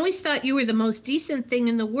goes, I always thought you were the most decent thing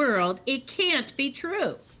in the world. It can't be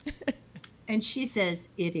true. And she says,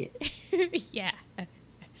 it is. Yeah.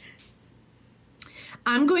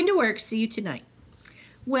 I'm going to work. See you tonight.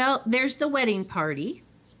 Well, there's the wedding party.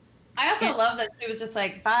 I also love that she was just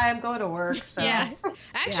like, bye, I'm going to work. So. Yeah.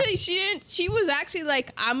 Actually, she didn't. She was actually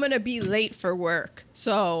like, I'm going to be late for work.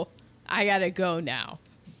 So I got to go now.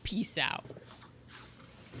 Peace out.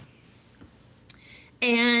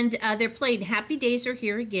 And they're playing Happy Days Are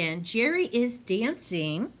Here Again. Jerry is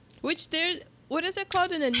dancing. Which what is it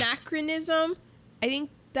called? An anachronism? I think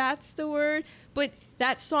that's the word. But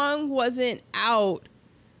that song wasn't out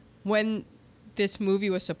when this movie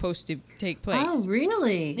was supposed to take place. Oh,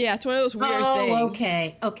 really? Yeah, it's one of those weird things. Oh,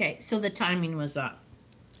 okay. Okay, so the timing was off.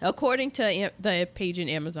 According to the page in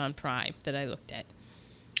Amazon Prime that I looked at.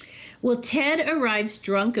 Well, Ted arrives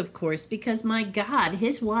drunk, of course, because, my God,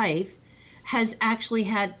 his wife has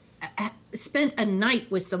actually spent a night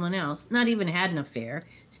with someone else, not even had an affair,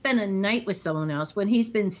 spent a night with someone else when he's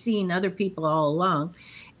been seeing other people all along.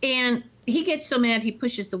 And he gets so mad he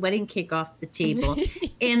pushes the wedding cake off the table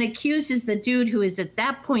and accuses the dude who is at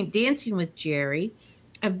that point dancing with Jerry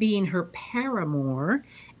of being her paramour,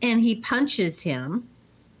 and he punches him.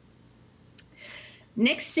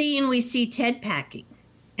 Next scene, we see Ted packing,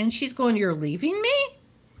 and she's going, "You're leaving me?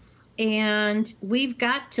 And we've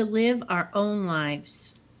got to live our own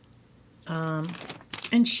lives."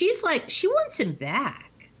 And she's like, she wants him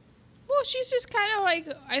back. Well, she's just kind of like,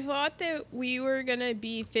 I thought that we were going to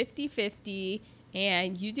be 50-50,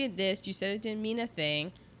 and you did this. You said it didn't mean a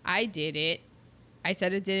thing. I did it. I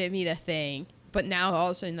said it didn't mean a thing. But now all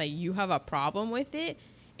of a sudden, like, you have a problem with it.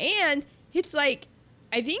 And it's like,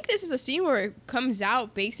 I think this is a scene where it comes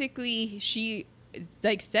out, basically, she,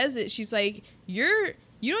 like, says it. She's like, you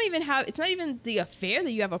don't even have, it's not even the affair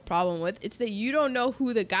that you have a problem with. It's that you don't know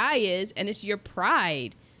who the guy is, and it's your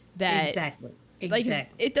pride that... Exactly. Like,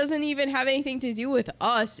 it doesn't even have anything to do with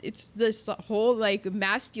us. It's this whole, like,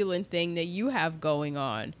 masculine thing that you have going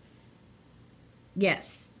on.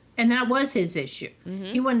 Yes. And that was his issue. Mm-hmm.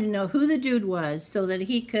 He wanted to know who the dude was so that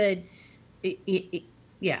he could...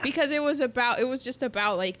 yeah. Because it was just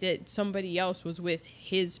about, like, that somebody else was with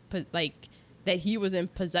his, like... that he was in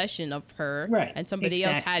possession of her, right? And somebody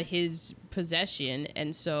else had his possession,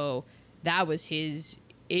 and so that was his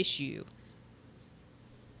issue.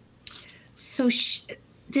 So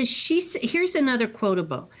does she say, here's another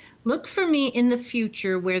quotable: "Look for me in the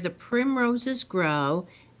future where the primroses grow,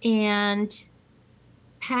 and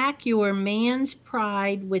pack your man's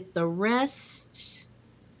pride with the rest.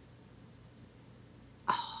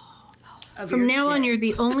 From now on, you're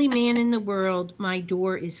the only man in the world my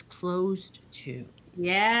door is closed to."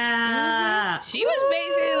 Yeah. She was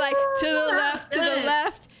basically like, to the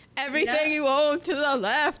left, everything you own to the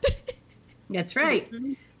left. That's right.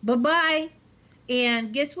 Bye-bye.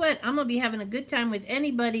 And guess what? I'm going to be having a good time with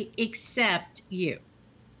anybody except you.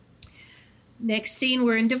 Next scene,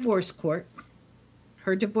 we're in divorce court.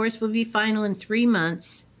 Her divorce will be final in 3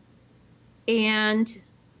 months. And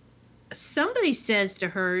somebody says to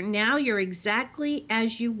her, "Now you're exactly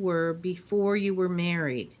as you were before you were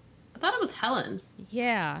married." I thought it was Helen.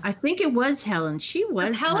 Yeah. I think it was Helen. She was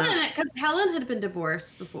because Helen had been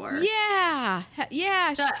divorced before. Yeah.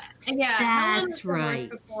 Yeah. Helen That's was right.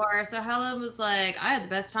 Before, so Helen was like, "I had the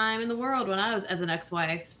best time in the world when I was as an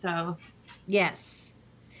ex-wife." So yes.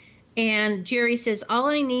 And Jerry says, "All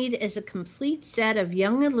I need is a complete set of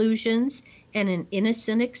young illusions and an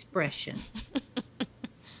innocent expression."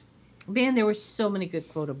 Man, there were so many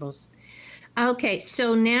good quotables. Okay,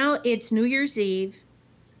 so now it's New Year's Eve.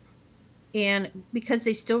 And because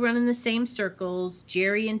they still run in the same circles,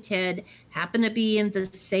 Jerry and Ted happen to be in the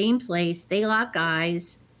same place. They lock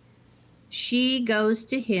eyes. She goes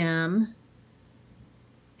to him.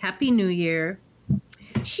 "Happy New Year."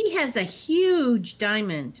 She has a huge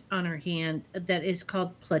diamond on her hand that is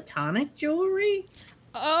called platonic jewelry.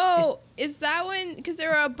 Oh, is that when? Because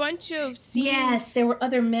there are a bunch of scenes. Yes, there were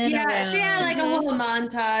other men around. Yeah, she had like a whole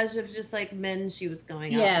montage of just like men she was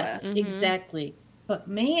going out with. Yes, exactly. But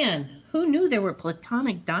man, who knew there were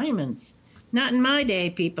platonic diamonds? Not in my day,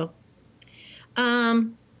 people.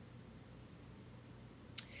 Then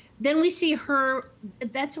we see her.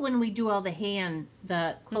 That's when we do all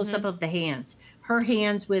the close up of the hands. Her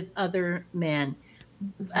hands with other men.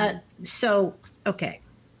 So okay.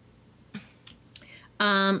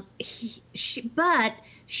 She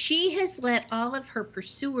has let all of her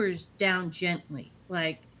pursuers down gently.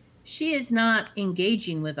 Like, she is not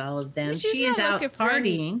engaging with all of them. She is out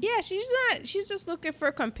partying. She's just looking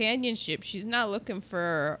for companionship. She's not looking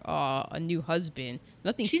for a new husband.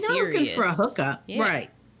 Nothing serious. She's not looking for a hookup. Yeah. Right.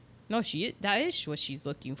 No, that is what she's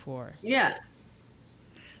looking for. Yeah.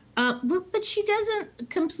 Well, but she doesn't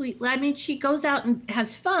completely. I mean, she goes out and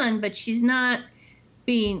has fun, but she's not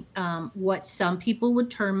being what some people would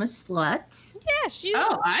term a slut. Yeah, she's.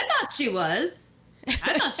 Oh, I thought she was. I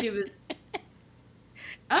thought she was.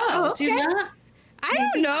 Oh, she's okay. not. I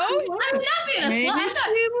don't know. I'm not being a Maybe slut.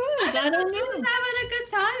 she was. I don't She was know. having a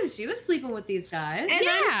good time. She was sleeping with these guys. And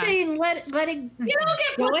Yeah. I'm saying, let it You don't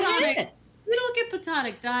get go platonic. ahead. We don't get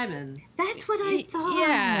platonic diamonds. That's what I thought.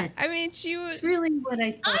 Yeah, I mean, she was. That's really what I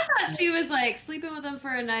I thought. thought she was like sleeping with him for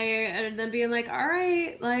a night and then being like, all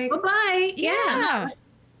right, like Bye-bye. Yeah.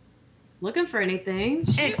 looking for anything.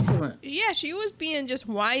 Excellent. Yeah, she was being just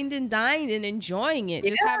wined and dined and enjoying it,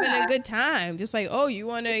 just having a good time. Just like, oh, you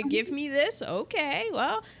want to give me this? Okay,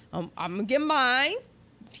 well, I'm gonna get mine.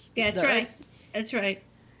 That's right. That's right.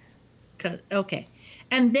 Okay.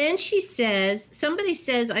 And then somebody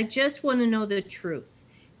says, I just want to know the truth.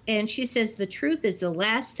 And she says, the truth is the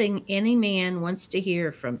last thing any man wants to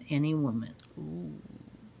hear from any woman. Ooh.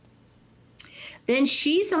 Then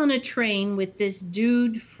she's on a train with this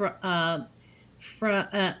dude from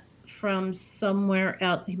somewhere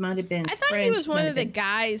else. He might have been I thought French, he was one might of have the been-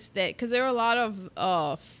 guys that, because there were a lot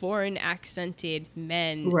of foreign accented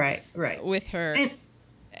men Right. with her. And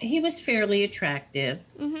he was fairly attractive.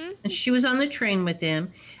 Mm-hmm. And she was on the train with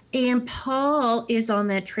him. And Paul is on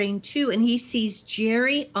that train too. And he sees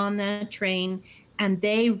Jerry on that train and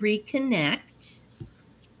they reconnect.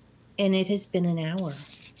 And it has been an hour.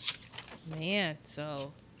 Man,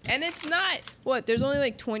 so. And it's not, there's only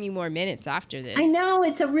like 20 more minutes after this. I know.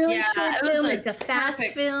 It's a really Yeah, short it was film. a It's a fast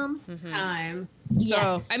perfect- film. Mhm. Time.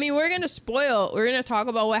 Yes. So, I mean, we're going to talk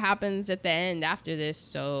about what happens at the end after this.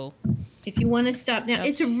 So, If you want to stop now,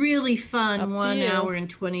 It's it's up a really up fun to 1 you. hour and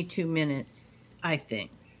 22 minutes, I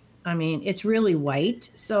think. I mean, it's really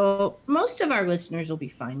white. So most of our listeners will be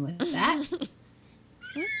fine with that.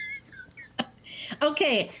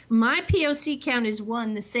 Okay, my POC count is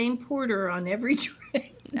 1, the same porter on every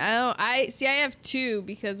train. I have 2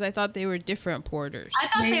 because I thought they were different porters. I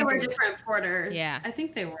thought they were Maybe. different porters. Yeah. I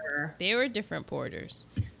think they were. They were different porters.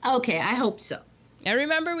 Okay, I hope so. I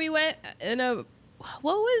remember we went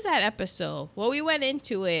what was that episode? Well, we went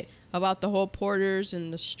into it about the whole porters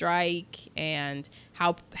and the strike and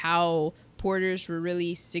how porters were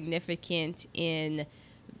really significant in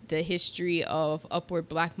the history of upward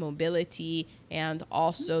black mobility and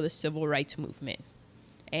also the civil rights movement.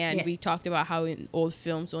 And Yes. we talked about how in old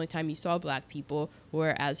films, the only time you saw black people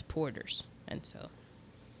were as porters. And so,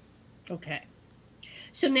 Okay.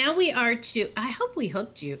 So now we are to, I hope we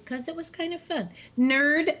hooked you because it was kind of fun.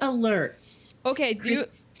 Nerd alerts. okay,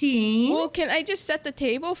 Christine. well, can I just set the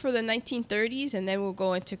table for the 1930s and then we'll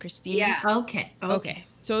go into Christine's? Yeah. Okay. Okay.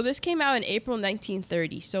 So this came out in April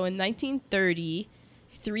 1930. So in 1930,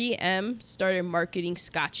 3M started marketing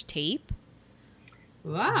Scotch tape.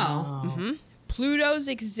 Wow. hmm Pluto's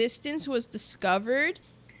existence was discovered.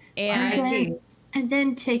 And R.I.P. And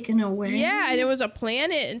then taken away. yeah, and it was a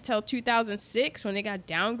planet until 2006 when it got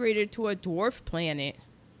downgraded to a dwarf planet.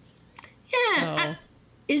 Yeah. So,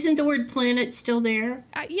 Isn't the word planet still there?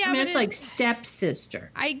 yeah, I mean, but it's like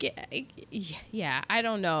stepsister. yeah, I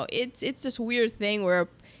don't know. It's this weird thing where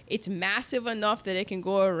it's massive enough that it can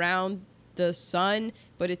go around the sun,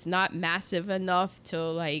 but it's not massive enough to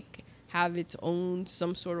like have its own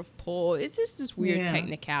some sort of pole. It's just this weird Yeah.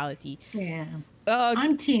 technicality. Yeah.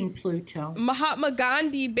 I'm Team Pluto. Mahatma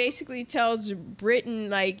Gandhi basically tells Britain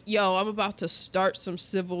like, "Yo, I'm about to start some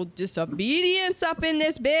civil disobedience up in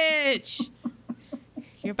this bitch.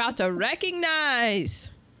 You're about to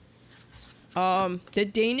recognize." The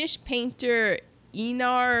Danish painter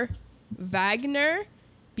Einar Wagner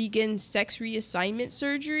begins sex reassignment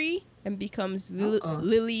surgery and becomes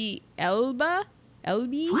Lily Elbe.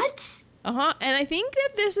 What? And I think that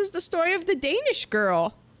this is the story of the Danish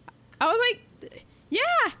girl. I was like, yeah,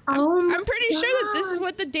 Oh my I'm pretty sure that this is God.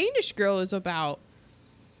 what the Danish girl is about.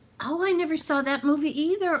 Oh, I never saw that movie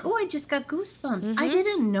either. Oh, I just got goosebumps. I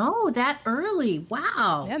didn't know that early.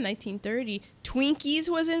 Wow. Yeah, 1930. Twinkies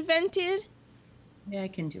was invented. Yeah, I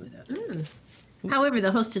can do that. Mm. However,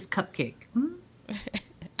 the Hostess cupcake.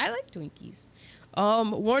 I like Twinkies.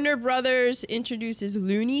 Warner Brothers introduces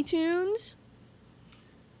Looney Tunes.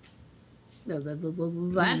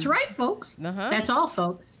 That's right, folks. Uh-huh. That's all,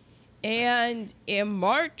 folks. And in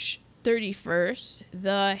March 31st,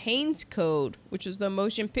 the Hays Code, which is the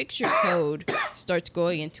motion picture code, starts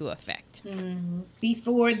going into effect.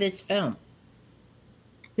 Before this film.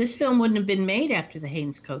 This film wouldn't have been made after the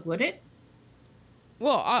Hays Code, would it?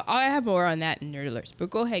 Well, I have more on that in Nerd Alerts, but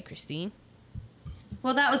go ahead, Christine.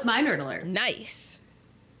 Well, that was my nerd alert. Nice.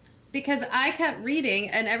 because I kept reading,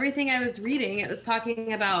 and everything I was reading, it was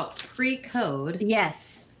talking about pre-code.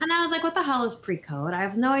 Yes. And I was like, what the hell is pre-code? I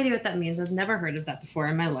have no idea what that means. I've never heard of that before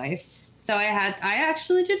in my life. So I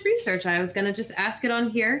actually did research. I was going to just ask it on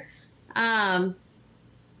here.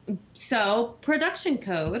 So production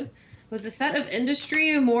code was a set of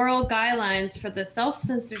industry moral guidelines for the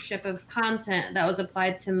self-censorship of content that was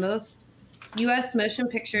applied to most U.S. motion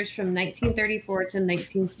pictures from 1934 to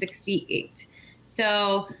 1968.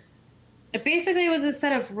 So it basically was a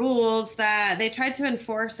set of rules that they tried to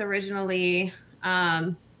enforce originally.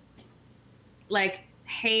 Like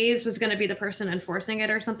Hayes was going to be the person enforcing it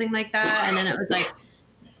or something like that. And then it was like,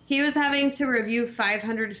 he was having to review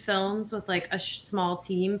 500 films with like a small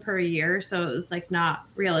team per year. So it was like not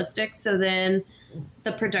realistic. So then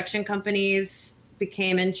the production companies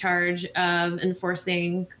became in charge of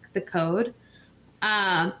enforcing the code.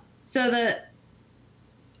 So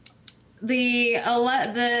there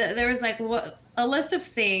was like a list of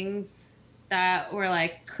things that were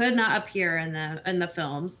like could not appear in the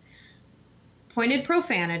films. Pointed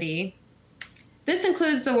profanity. This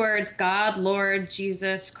includes the words God, Lord,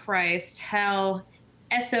 Jesus Christ, hell,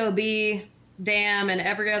 SOB, damn, and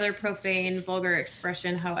every other profane, vulgar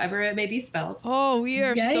expression, however it may be spelled. Oh, we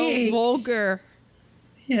are so vulgar.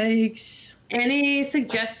 Yikes. Any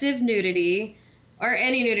suggestive nudity, or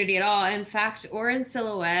any nudity at all, in fact or in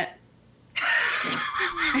silhouette.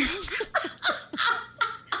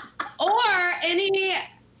 Or any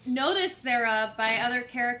notice thereof by other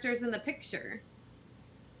characters in the picture.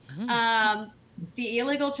 The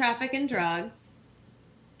illegal traffic in drugs,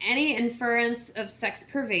 any inference of sex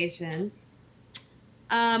perversion,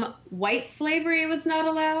 white slavery was not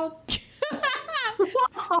allowed.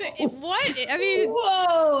 What? I mean,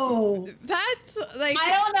 whoa! That's like,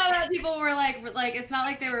 I don't know that people were like it's not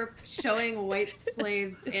like they were showing white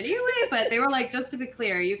slaves anyway, but they were like, just to be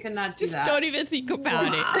clear, you cannot do just that. don't even think about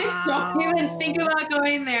it. Don't even think about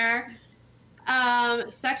going there.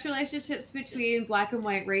 Sex relationships between black and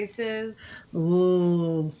white races.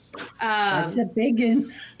 Ooh, that's a big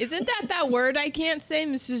one. Isn't that word I can't say,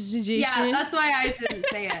 miscegenation? Yeah, that's why I didn't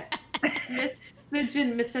say it.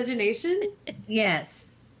 Miscegenation?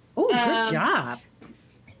 Yes. Oh, good job.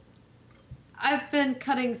 I've been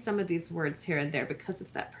cutting some of these words here and there because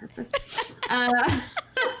of that purpose.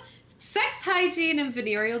 Sex hygiene and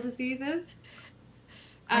venereal diseases.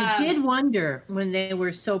 I did wonder when they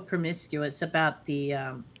were so promiscuous about the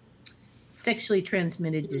sexually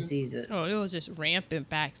transmitted diseases. Oh, it was just rampant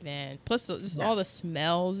back then. Plus, just all the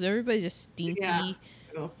smells. Everybody's just stinky.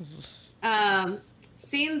 Yeah.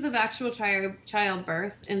 Scenes of actual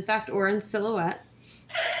childbirth, in fact, or in silhouette.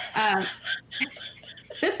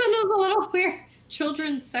 This one was a little weird.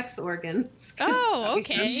 Children's sex organs. Oh,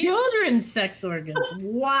 okay. Children's sex organs.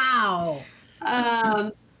 Wow.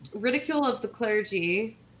 Ridicule of the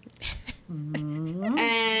clergy.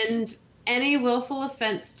 And any willful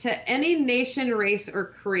offense to any nation, race, or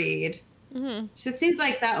creed. Mm-hmm. So it seems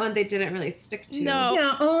like that one they didn't really stick to. No,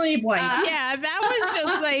 yeah, only white. Yeah, that was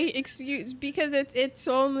just like excuse because it's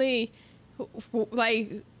only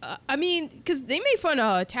like I mean because they made fun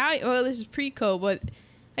of Italian. Well, this is pre-code, but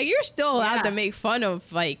like you're still allowed to make fun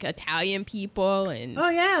of like Italian people and. Oh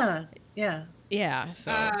yeah.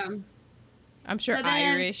 So I'm sure so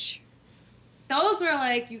Irish. Those were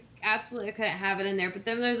like you absolutely couldn't have it in there, but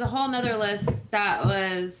then there's a whole nother list that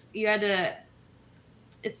was you had to.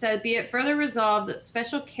 It said, be it further resolved that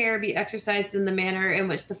special care be exercised in the manner in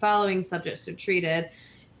which the following subjects are treated,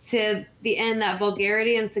 to the end that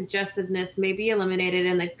vulgarity and suggestiveness may be eliminated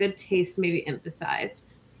and that good taste may be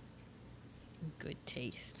emphasized. Good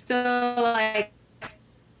taste. So, like,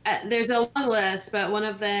 there's a long list, but one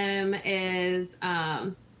of them is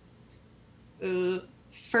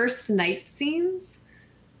first night scenes,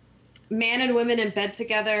 man and women in bed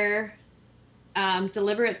together,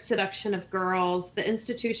 deliberate seduction of girls, the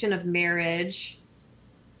institution of marriage,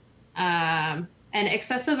 and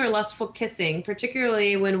excessive or lustful kissing,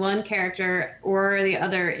 particularly when one character or the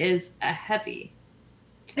other is a heavy.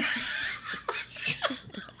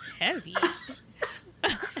 Heavy.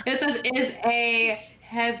 It says is a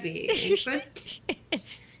heavy.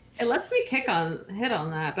 It lets me hit on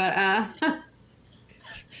that, but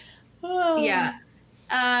yeah.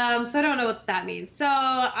 So I don't know what that means. So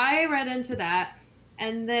I read into that,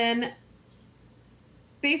 and then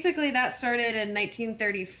basically that started in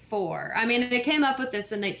 1934. I mean, they came up with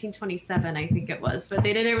this in 1927, I think it was, but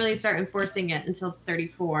they didn't really start enforcing it until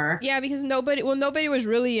 34. Yeah, because nobody was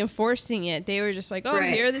really enforcing it. They were just like, oh,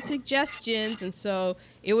 here are the suggestions, and so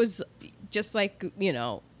it was just like,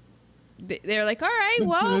 they're like, all right,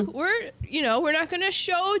 well, we're not going to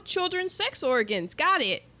show children's sex organs. Got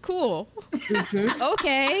it. Cool.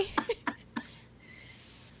 Okay.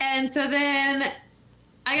 And so then,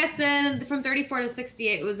 I guess then from 34 to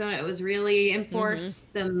 68 was when it was really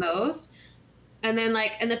enforced the most. And then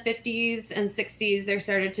like in the 50s and 60s, there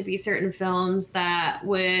started to be certain films that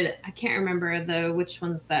would, I can't remember which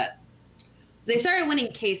ones that, they started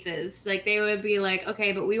winning cases. Like they would be like,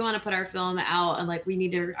 okay, but we want to put our film out and like we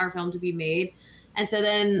need our film to be made. And so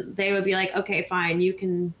then they would be like, okay, fine, you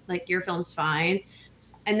can, like your film's fine.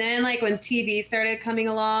 And then like when TV started coming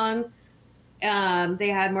along, they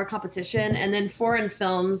had more competition, and then foreign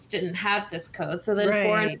films didn't have this code. So then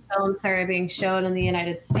foreign films started being shown in the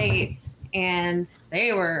United States, and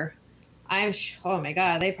they were, oh my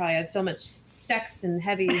God, they probably had so much sex and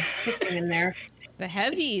heavy kissing in there. The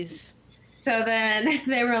heavies. So then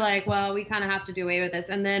they were like, well, we kind of have to do away with this.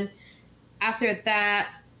 And then after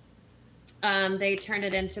that, they turned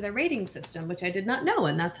it into the rating system, which I did not know.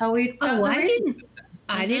 And that's how we got the rating system.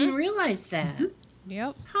 I didn't realize that.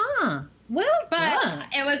 Yep. Huh. Well, but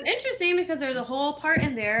it was interesting because there's a whole part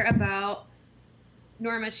in there about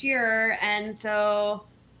Norma Shearer, and so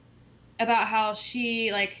about how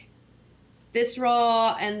she like this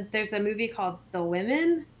role, and there's a movie called The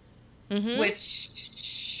Women,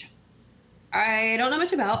 which I don't know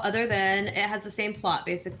much about other than it has the same plot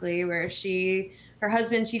basically, where her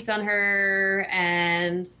husband cheats on her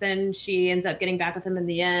and then she ends up getting back with him in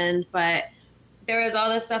the end. But there was all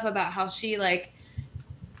this stuff about how she like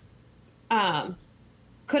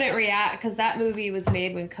couldn't react because that movie was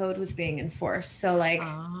made when code was being enforced. So like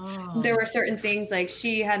there were certain things like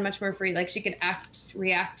she had much more free, like she could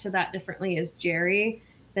react to that differently as Jerry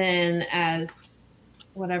than as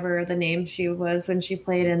whatever the name she was when she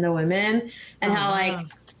played in The Women, and how like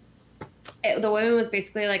The Women was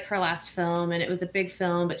basically like her last film, and it was a big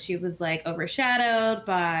film, but she was like overshadowed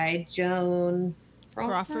by Joan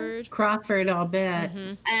Crawford, I'll bet.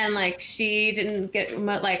 And like she didn't get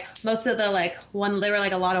like most of the like there were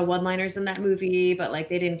like a lot of one-liners in that movie, but like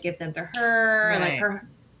they didn't give them to her. And like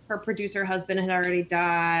her producer husband had already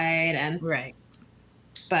died, and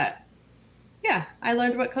but yeah, I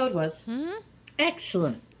learned what code was.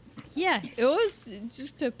 Excellent. Yeah, it was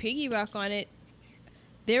just to piggyback on it.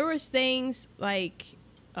 There was things like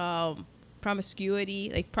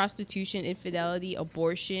promiscuity, like prostitution, infidelity,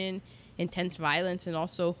 abortion, intense violence, and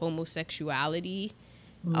also homosexuality.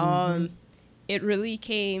 It really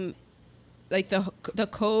came like the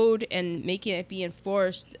code and making it be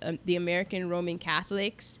enforced. The American Roman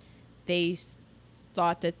Catholics, they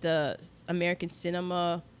thought that the American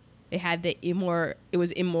cinema, it was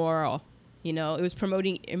immoral. You know, it was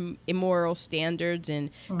promoting immoral standards and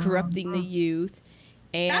corrupting the youth.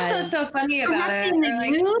 And that's what's so funny about it.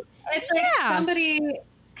 Like, it's like somebody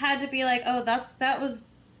had to be like, oh, that was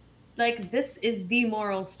like, this is the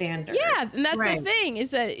moral standard. Yeah, and that's the thing, is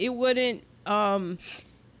that it wouldn't that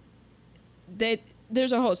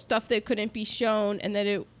there's a whole stuff that couldn't be shown, and that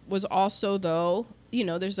it was also, though, you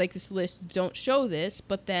know, there's like this list of don't show this,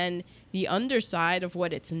 but then the underside of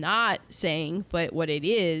what it's not saying, but what it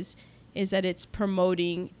is that it's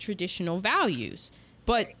promoting traditional values.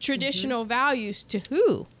 But traditional values to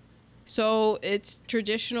who? So it's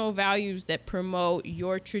traditional values that promote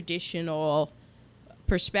your traditional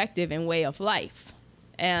perspective and way of life.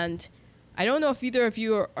 And I don't know if either of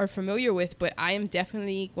you are familiar with, but I am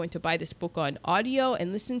definitely going to buy this book on audio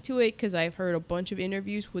and listen to it, because I've heard a bunch of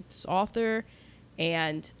interviews with this author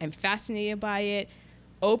and I'm fascinated by it.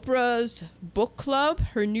 Oprah's book club,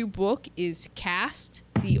 her new book is Caste: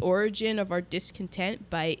 The Origin of Our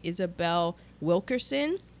Discontent by Isabel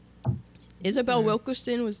Wilkerson. Isabel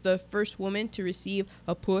Wilkerson was the first woman to receive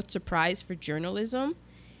a Pulitzer Prize for journalism.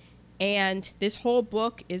 And this whole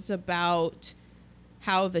book is about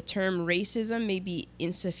how the term racism may be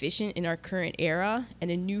insufficient in our current era,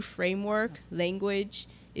 and a new framework, language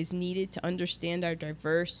is needed to understand our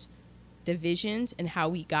diverse divisions and how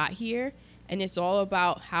we got here. And it's all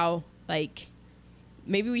about how, like,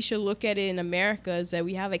 maybe we should look at it in America as that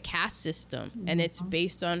we have a caste system, and it's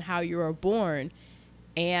based on how you were born,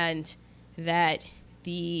 and that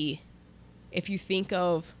if you think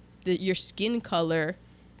of your skin color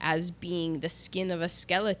as being the skin of a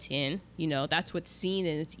skeleton, you know, that's what's seen,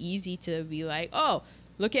 and it's easy to be like, oh,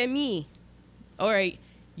 look at me. All right,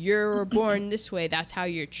 you're born this way, that's how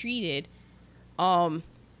you're treated.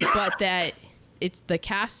 But that it's the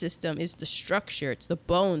caste system is the structure, it's the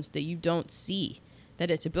bones that you don't see, that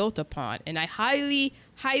it's built upon. And I highly,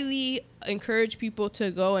 highly encourage people to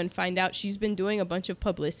go and find out. She's been doing a bunch of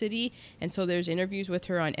publicity, and so there's interviews with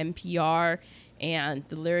her on NPR and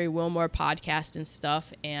the Larry Wilmore podcast and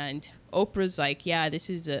stuff. And Oprah's like, yeah, this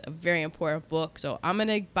is a very important book, so I'm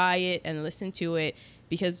gonna buy it and listen to it,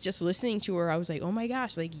 because just listening to her, I was like, oh my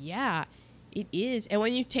gosh, like, yeah, it is. And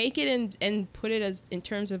when you take it and put it as in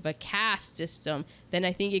terms of a caste system, then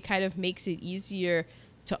I think it kind of makes it easier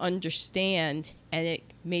to understand, and it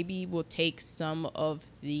maybe will take some of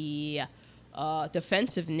the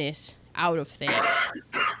defensiveness out of things.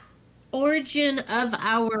 Origin of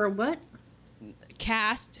our what?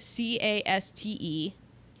 Caste, CASTE,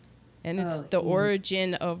 and it's Oh, the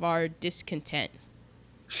origin of our discontent.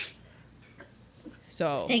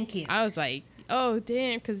 So Thank you. I was like, oh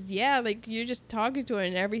damn, because yeah, like you're just talking to her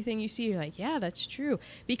and everything you see, you're like, yeah, that's true.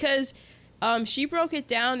 Because she broke it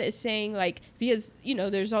down as saying, like, because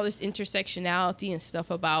there's all this intersectionality and stuff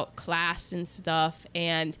about class and stuff,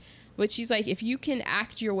 but she's like, if you can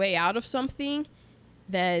act your way out of something,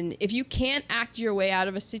 then if you can't act your way out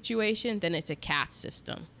of a situation, then it's a caste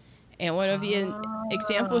system. And one of the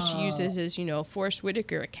examples she uses is, Forrest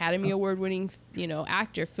Whitaker, Academy Award winning,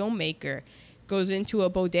 actor, filmmaker, goes into a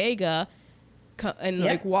bodega and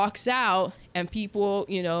like walks out, and people,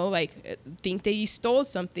 like think that he stole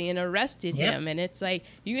something and arrested him. And it's like,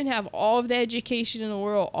 you can have all of the education in the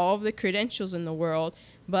world, all of the credentials in the world,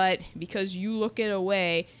 but because you look it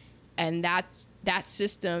away, and that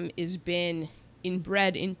system has been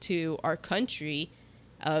inbred into our country,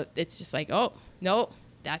 it's just like, oh no,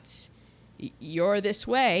 you're this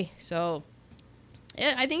way. So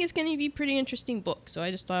yeah, I think it's going to be a pretty interesting book. So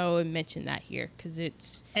I just thought I would mention that here, because it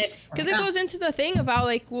goes into the thing about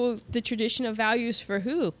like, well, the tradition of values for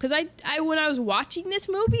who. Because I when I was watching this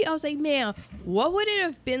movie, I was like, man, what would it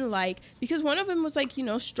have been like? Because one of them was like,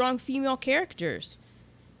 strong female characters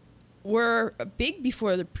were big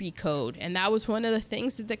before the pre-code, and that was one of the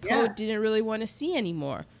things that the code didn't really want to see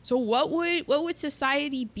anymore. So what would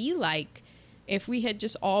society be like if we had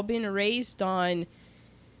just all been raised on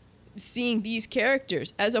seeing these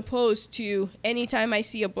characters, as opposed to anytime I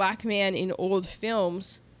see a black man in old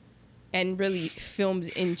films, and really films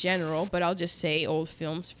in general, but I'll just say old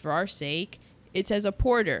films for our sake, it's as a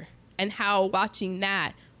porter, and how watching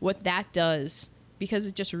that, what that does, because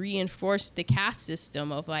it just reinforced the caste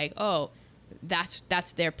system of like, oh,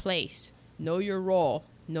 that's their place. Know your role,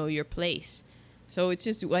 know your place. So it's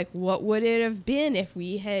just like, what would it have been if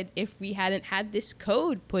we hadn't had this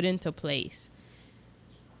code put into place?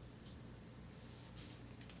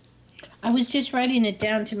 I was just writing it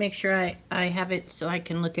down to make sure I have it so I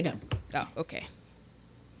can look it up. Oh, okay.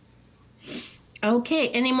 Okay,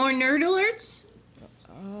 any more nerd alerts?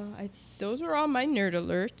 Those are all my nerd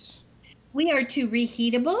alerts. We are to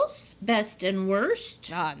reheatables, best and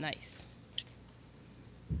worst. Ah, nice.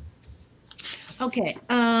 Okay,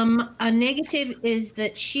 a negative is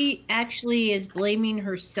that she actually is blaming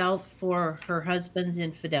herself for her husband's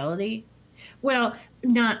infidelity. Well,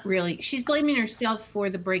 not really. She's blaming herself for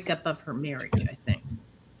the breakup of her marriage, I think.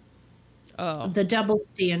 Oh. The double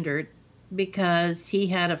standard, because he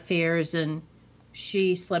had affairs and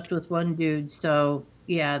she slept with one dude, so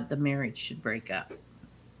yeah, the marriage should break up.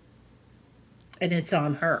 And it's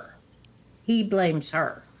on her. He blames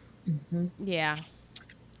her. Mm-hmm. Yeah.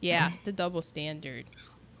 Yeah, the double standard.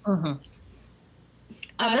 Mm-hmm.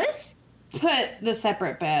 Others? Put the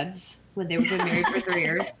separate beds when they were been married for 3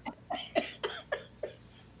 years.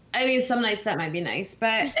 I mean, some nights that might be nice,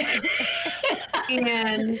 but but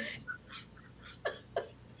if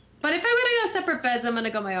I'm gonna go separate beds, I'm gonna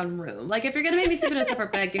go my own room. Like, if you're gonna make me sleep in a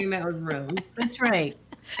separate bed, give me my own room. That's right.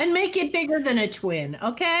 And make it bigger than a twin,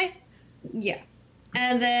 okay? Yeah.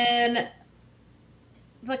 And then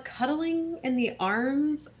the cuddling in the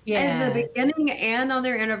arms at the beginning and on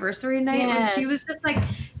their anniversary night, when she was just like,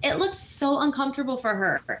 it looked so uncomfortable for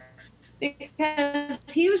her because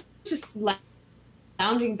he was just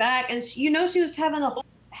lounging back, and she was having the whole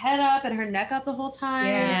head up and her neck up the whole time.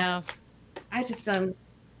 Yeah. I just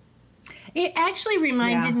It actually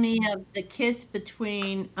reminded me of the kiss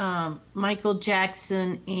between Michael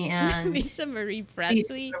Jackson and Lisa Marie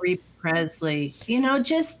Presley.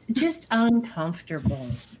 Just uncomfortable.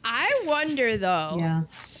 I wonder though. Yeah.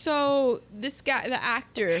 So this guy, the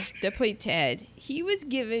actor that played Ted, he was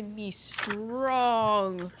giving me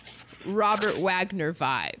strong Robert Wagner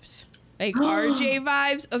vibes, like RJ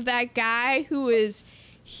vibes of that guy who is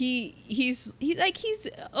he's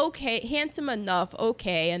okay, handsome enough,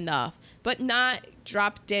 but not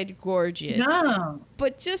drop dead gorgeous. No.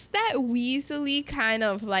 But just that weaselly kind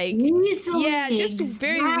of like Weaselly, yeah, just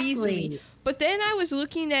very exactly. weaselly. But then I was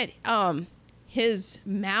looking at his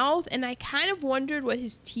mouth, and I kind of wondered what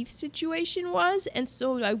his teeth situation was, and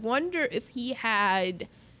so I wonder if he had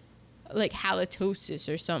like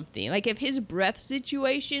halitosis or something. Like if his breath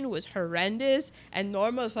situation was horrendous, and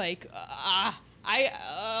Norma's like,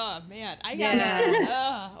 Oh man, I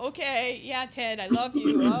gotta. Okay, yeah, Ted, I love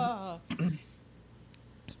you.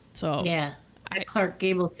 So Yeah. A Clark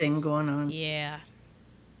Gable thing going on. yeah,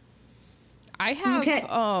 I have Okay.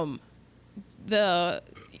 The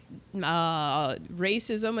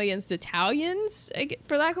racism against Italians,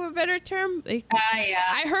 for lack of a better term. Like, Yeah.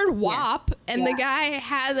 I heard WAP, and the Yeah. guy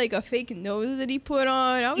had like a fake nose that he put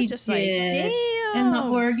on. I was He just like, did. damn. And the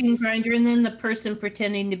organ grinder, and then the person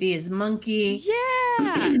pretending to be his monkey.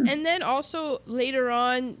 Yeah. And then also later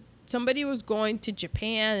on, somebody was going to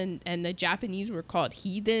Japan, and the Japanese were called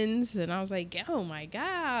heathens. And I was like, oh my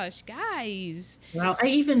gosh, guys. Well, I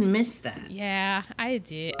even missed that. Yeah, I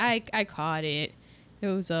did. I caught it. It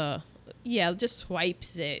was just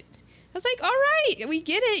swipes it. I was like, all right, we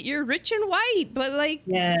get it. You're rich and white, but like,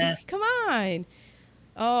 Yeah. come on.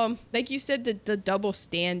 Like you said, the double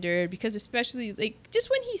standard, because especially like just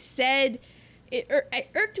when he said it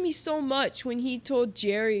irked me so much when he told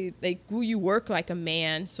Jerry, like, will you work like a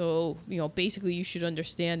man? So, basically you should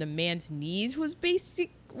understand a man's needs, was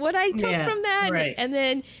basic what I took from that. Right. And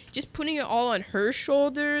then just putting it all on her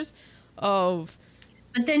shoulders of,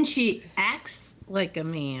 But then she acts like a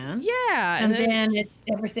man. yeah. And then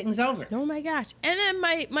everything's over. oh my gosh. And then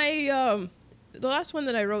my the last one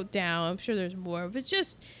that I wrote down, I'm sure there's more, but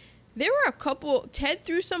just, there were a couple, Ted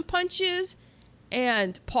threw some punches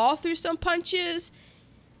and Paul threw some punches,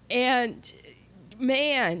 and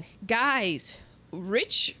man, guys,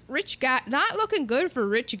 rich guy, not looking good for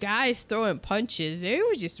rich guys throwing punches. They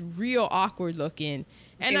were just real awkward looking.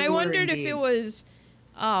 And They I were wondered if indeed. it was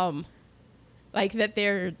like that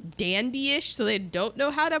they're dandyish, so they don't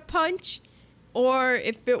know how to punch, or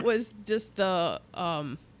if it was just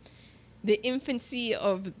the infancy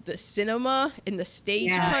of the cinema and the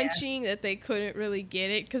stage punching, that they couldn't really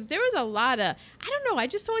get it. Because there was a lot of, I don't know, I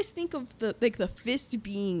just always think of the fist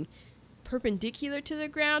being perpendicular to the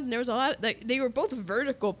ground, and there was a lot of, like, they were both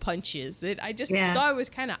vertical punches that I just thought was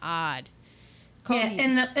kind of odd.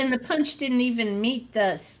 And the punch didn't even meet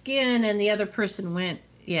the skin, and the other person went,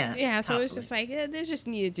 so it was just like, this just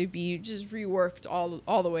needed to be just reworked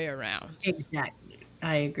all the way around. Exactly.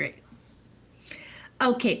 I agree.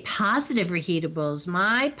 Okay, positive reheatables.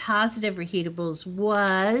 My positive reheatables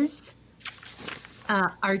was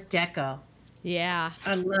Art Deco. Yeah.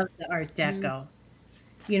 I love the Art Deco.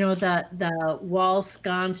 You know, the wall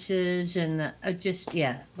sconces and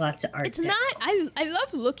lots of Art It's Deco. not, I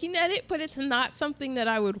love looking at it, but it's not something that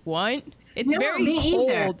I would want. It's No, very me cold.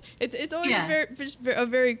 either. It's always a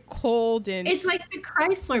very cold, and It's like the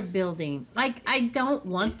Chrysler building. Like, I don't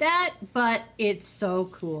want that, but it's so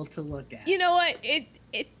cool to look at. you know what? It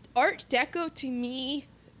Art Deco to me,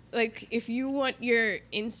 like, if you want your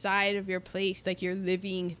inside of your place, like your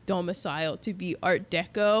living domicile, to be Art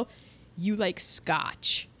Deco, you like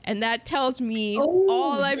Scotch. And that tells me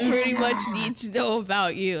all I pretty much need to know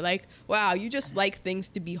about you. Like, wow, you just like things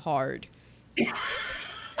to be hard.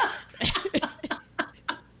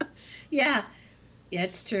 Yeah,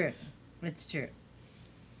 it's true. It's true.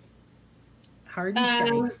 Hard and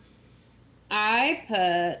shiny. I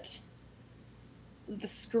put the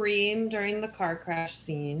scream during the car crash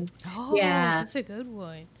scene. Oh, Yeah. that's a good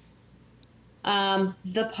one.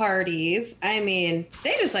 The parties. I mean,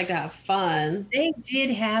 they just like to have fun. They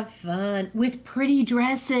did have fun with pretty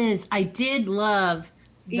dresses. I did love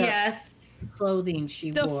the Yes. clothing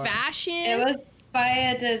she The wore. fashion. It was by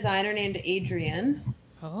a designer named Adrian.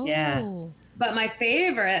 Oh. Yeah. But my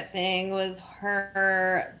favorite thing was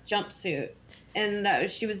her jumpsuit. And that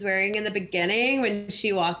she was wearing in the beginning when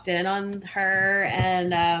she walked in on her.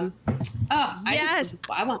 And, Yes.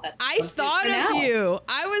 I want that. I jumpsuit thought for of now. you.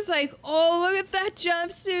 I was like, oh, look at that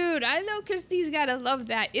jumpsuit. I know Christy's gotta love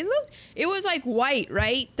that. It was like white,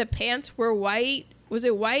 right? The pants were white. Was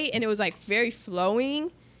it white? And it was like very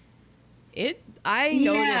flowing. I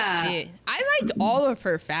noticed it. I liked all of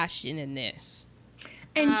her fashion in this.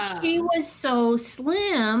 And she was so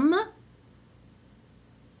slim.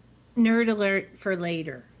 Nerd alert for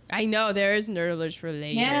later. I know there is nerd alerts for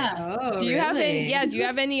later. Yeah. Oh, Do you have any? really? Yeah. Do you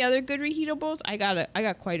have any other good reheatables? I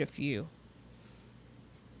got quite a few.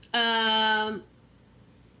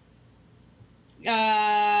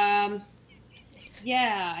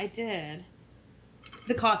 Yeah, I did.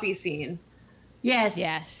 The coffee scene. Yes.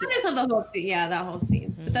 Yes. I just have the whole scene. Yeah, that whole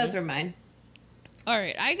scene. But those are mine. All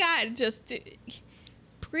right, I got just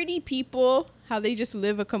pretty people, how they just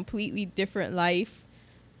live a completely different life,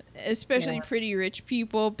 especially pretty rich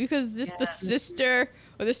people, because the sister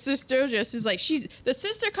just is like, the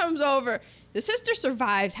sister comes over, The sister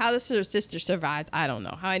survived. How the sister survived, I don't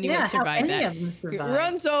know. How anyone Yeah, how survived any that. of them He survived.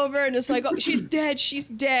 runs over and it's like, oh, she's dead, she's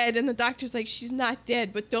dead. And the doctor's like, she's not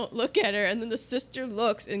dead, but don't look at her. And then the sister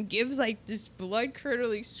looks and gives like this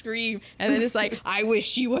blood-curdling scream. And then it's like, I wish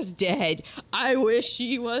she was dead. I wish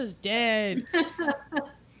she was dead.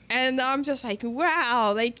 And I'm just like,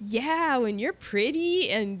 wow, like, yeah, when you're pretty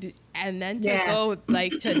and then to go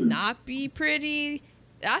like to not be pretty,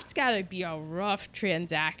 that's gotta be a rough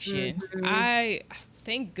transaction. I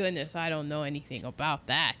thank goodness I don't know anything about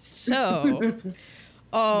that. So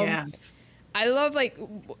Yeah. I love like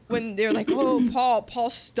when they're like, oh, Paul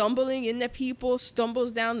stumbling into people,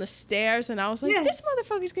 stumbles down the stairs, and I was like, Yeah. this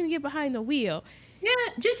motherfucker's gonna get behind the wheel. Yeah,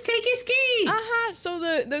 just take his keys. So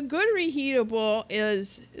the good reheatable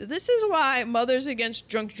is, this is why Mothers Against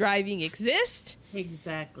Drunk Driving exist.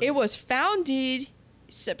 Exactly. It was founded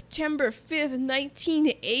September 5th,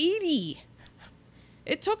 1980.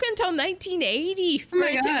 It took until 1980 for my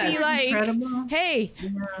it to God. be like, Incredible. hey, Yeah.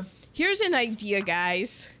 here's an idea,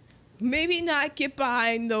 guys. Maybe not get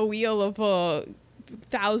behind the wheel of a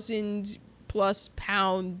 1,000+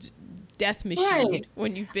 pound death machine Right.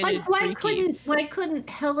 when you've been Like, drinking. why couldn't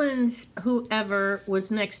Helen's whoever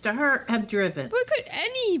was next to her have driven? But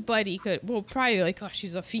anybody could, well, probably like, oh,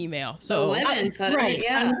 she's a female. The So women could, Right.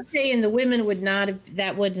 yeah. I'm saying the women would not have,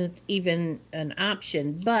 that wasn't even an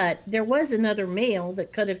option, but there was another male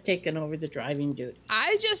that could have taken over the driving duty.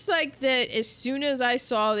 I just like that as soon as I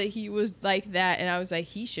saw that he was like that, and I was like,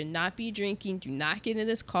 he should not be drinking, do not get in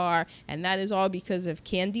this car. And that is all because of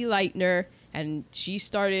Candy Lightner. And she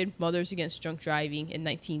started Mothers Against Drunk Driving in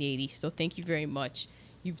 1980. So thank you very much.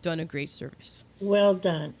 You've done a great service. Well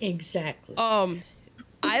done. Exactly.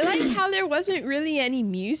 I like how there wasn't really any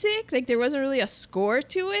music. Like, there wasn't really a score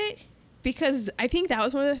to it. Because I think that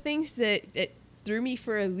was one of the things that threw me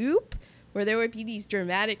for a loop. Where there would be these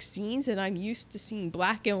dramatic scenes, and I'm used to seeing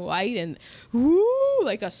black and white and, woo,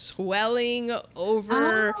 like a swelling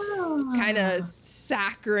over kind of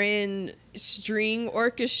saccharine string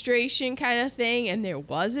orchestration kind of thing, and there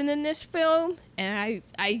wasn't in this film. And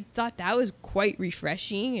I thought that was quite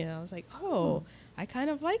refreshing, and I was like, oh, I kind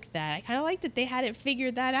of like that. I kind of like that they hadn't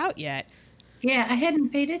figured that out yet. Yeah, I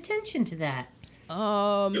hadn't paid attention to that.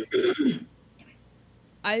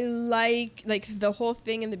 I like the whole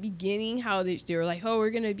thing in the beginning, how they were like, oh,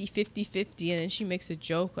 we're going to be 50-50. And then she makes a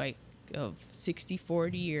joke like of 60-40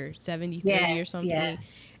 or 70-30 or Yes, something. yeah.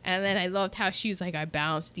 And then I loved how she was like, I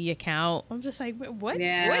balanced the account. I'm just like, what?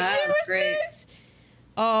 Yeah, What that year was was great. this?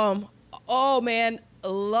 Oh man,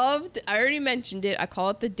 loved, I already mentioned it. I call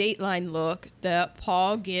it the Dateline look that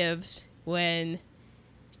Paul gives when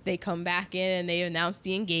they come back in and they announce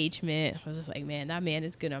the engagement. I was just like, man, that man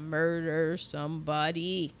is gonna murder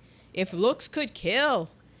somebody. If looks could kill.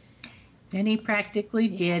 And he practically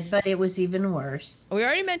did, but it was even worse. We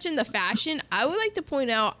already mentioned the fashion. I would like to point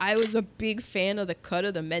out I was a big fan of the cut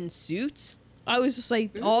of the men's suits. I was just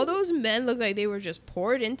like, all those men looked like they were just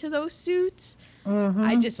poured into those suits. Mhm.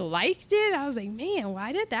 I just liked it. I was like, man,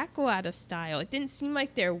 why did that go out of style? It didn't seem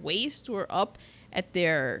like their waists were up at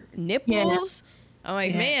their nipples. I'm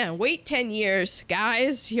like, Yeah. man, wait 10 years,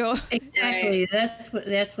 guys. Exactly.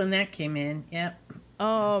 That's when that came in. Yep.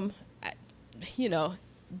 You know,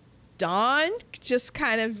 Don just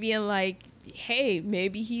kind of being like, hey,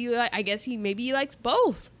 maybe maybe he likes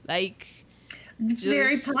both. Like, Very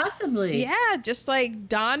just- possibly. yeah, just like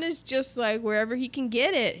Don is just like wherever he can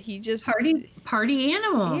get it. He just Party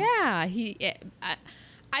animal. Yeah,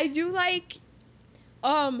 I do like.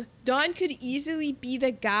 Don could easily be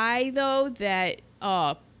the guy though that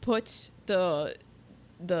puts the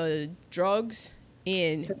drugs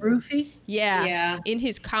in. The roofie. Yeah. In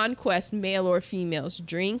his conquest, male or female's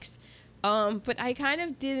drinks. But I kind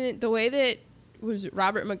of didn't, the way that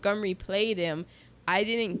Robert Montgomery played him, I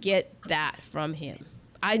didn't get that from him.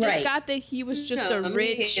 I just Right. got that he was just No, a me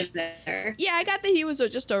rich. either. Yeah, I got that he was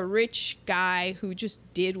just a rich guy who just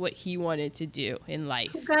did what he wanted to do in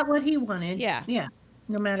life. Who got what he wanted. Yeah. Yeah.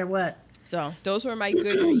 No matter what. So those were my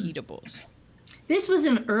good reheatables. This was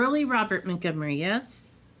an early Robert Montgomery,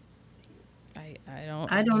 yes? I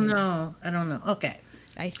don't. I don't know. Okay.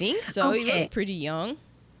 I think so. He Okay. looked pretty young.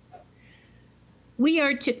 We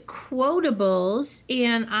are to quotables,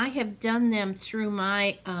 and I have done them through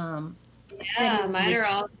my Yeah, mine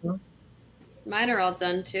are all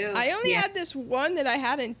done too. I only Yeah. had this one that I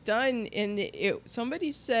hadn't done, and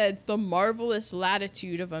somebody said the marvelous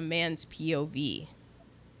latitude of a man's POV,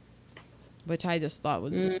 which I just thought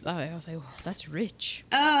was. I was like, oh, that's rich.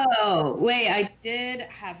 Oh, wait, I did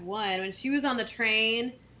have one when she was on the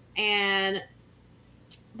train and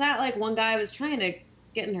that like one guy was trying to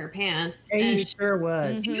getting her pants. He And sure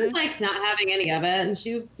was. she was like not having any of it. And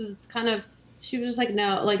she was just like,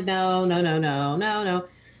 no, like, no, no, no, no, no, no.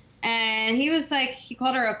 And he was like, he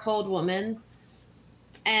called her a cold woman.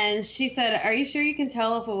 And she said, "Are you sure you can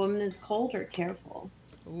tell if a woman is cold or careful?"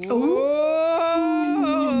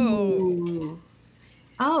 Ooh.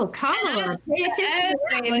 Oh, Kamala. Pay attention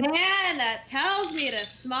to Every that one. man that tells me to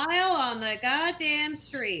smile on the goddamn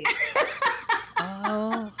street.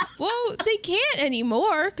 Oh. Well, they can't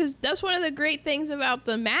anymore because that's one of the great things about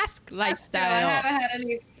the mask So lifestyle. I haven't had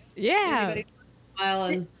anybody smile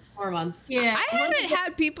in 4 months. Yeah. I haven't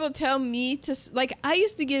had people tell me to, like, I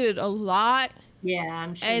used to get it a lot. Yeah,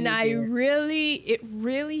 I'm sure. And you it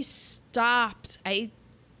really stopped. I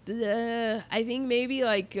think maybe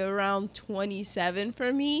like around 27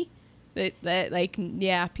 for me. That like,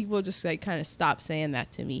 yeah, people just like kind of stopped saying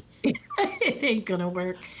that to me. It ain't gonna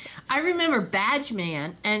work. I remember Badge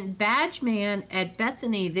Man, and Badge Man at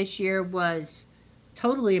Bethany this year was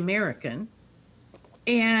totally American.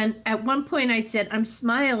 And at one point I said, "I'm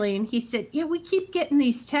smiling." He said, "Yeah, we keep getting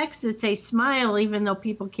these texts that say smile even though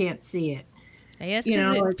people can't see it." I guess You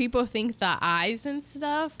know, because like- people think the eyes and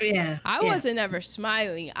stuff. Yeah. I yeah. wasn't ever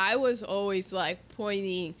smiling. I was always like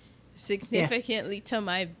pointing significantly to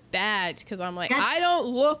my badge because I'm like, That's- I don't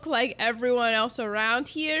look like everyone else around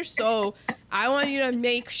here, so I want you to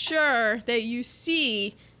make sure that you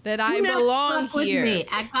see that I Do not belong fuck with here. me.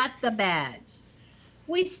 I got the badge.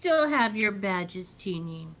 We still have your badges,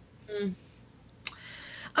 Teeny. Mm.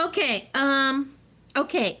 Okay.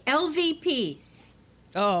 Okay. LVPs.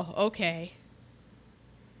 Oh, okay.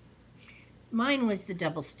 Mine was the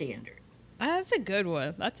double standard. That's a good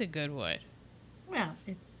one. That's a good one. Well,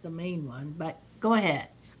 it's the main one, but go ahead.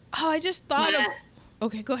 Oh, I just thought of. Mine-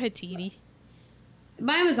 Okay, go ahead, Teeny.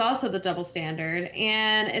 Mine was also the double standard,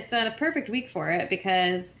 and it's a perfect week for it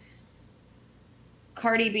because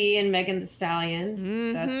Cardi B and Megan Thee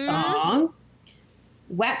Stallion, that Mhm. song,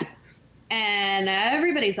 WEP, and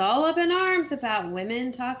everybody's all up in arms about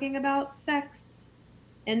women talking about sex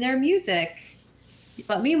in their music.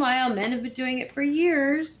 But meanwhile, men have been doing it for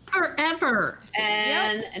years, Forever.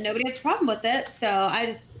 and nobody has a problem with it. So I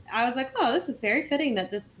was like, oh, this is very fitting that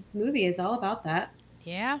this movie is all about that.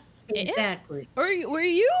 Yeah. Exactly. Were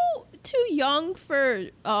you too young for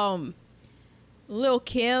Lil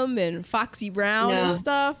Kim and Foxy Brown No. and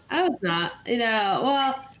stuff? I was not,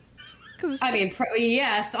 well, 'Cause I mean,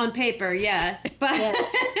 yes, on paper, yes, but Yeah.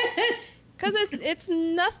 it's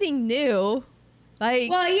nothing new. Like,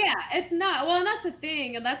 well, yeah, it's not. Well, and that's the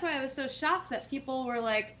thing, and that's why I was so shocked that people were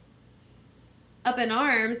like up in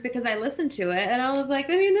arms because I listened to it, and I was like,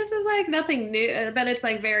 I mean, this is like nothing new, but it's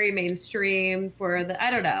like very mainstream for the.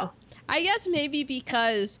 I don't know. I guess maybe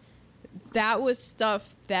because that was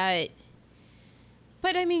stuff that.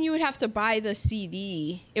 But I mean, you would have to buy the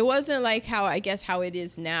CD. It wasn't like how it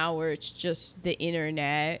is now, where it's just the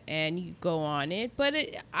internet and you go on it. But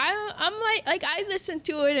I'm like I listened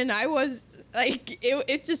to it and I was like,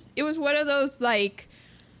 it was one of those like.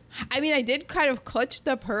 I mean, I did kind of clutch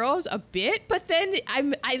the pearls a bit, but then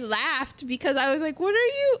I laughed because I was like, "What are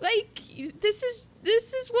you like? This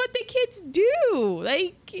is what the kids do."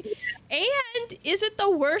 Like, and is it the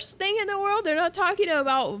worst thing in the world? They're not talking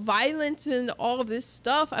about violence and all of this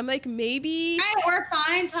stuff. I'm like, maybe. Right, we're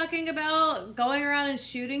fine talking about going around and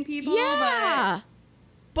shooting people, Yeah,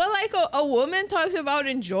 but like a woman talks about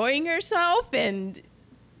enjoying herself and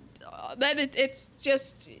that it's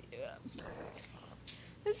just.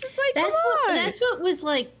 It's just like, That's what was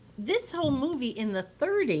like. This whole movie in the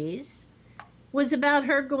 30s was about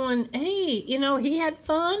her going, "Hey, he had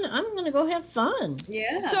fun. I'm gonna go have fun."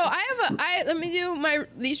 Yeah. So let me do my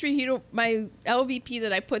least reheatable, my LVP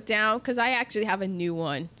that I put down because I actually have a new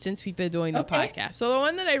one since we've been doing the Okay. podcast. So the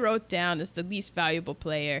one that I wrote down is the least valuable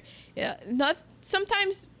player. Yeah,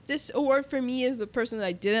 sometimes this award for me is the person that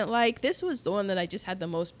I didn't like. This was the one that I just had the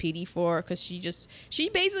most pity for because she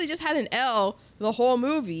basically just had an L the whole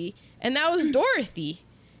movie, and that was Dorothy.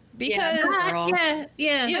 Because Girl.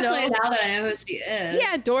 Yeah. You Especially know. now that I know who she is.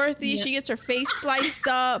 yeah, Dorothy, Yeah. she gets her face sliced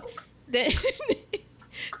up.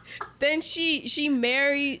 Then she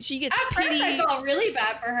married. She gets At first, I pity. felt really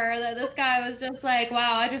bad for her that this guy was just like,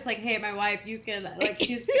 "Wow, I just like hate my wife. You can like,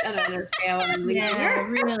 she's gonna understand what I'm leaving Yeah, her."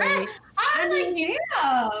 really. I was like,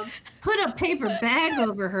 "Damn." Put a paper bag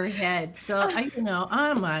over her head. So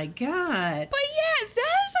oh my God. But yeah,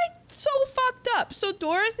 that is like so fucked up. So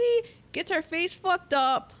Dorothy gets her face fucked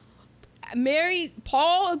up.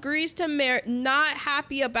 Paul agrees to marry, not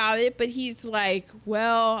happy about it, but he's like,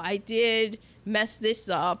 well, I did mess this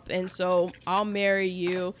up, and so I'll marry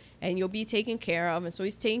you. and you'll be taken care of. And so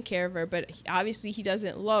he's taking care of her, but obviously he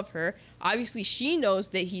doesn't love her. Obviously she knows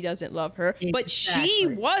that he doesn't love her, but she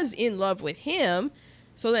was in love with him.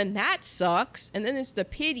 So then that sucks. And then it's the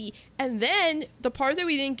pity. And then the part that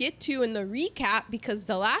we didn't get to in the recap, because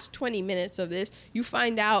the last 20 minutes of this, you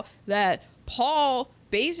find out that Paul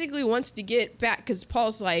basically wants to get back, because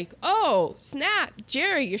Paul's like, oh, snap,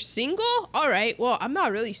 Jerry, you're single? All right, well, I'm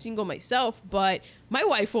not really single myself, but my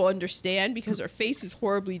wife will understand because her face is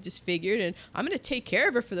horribly disfigured, and I'm going to take care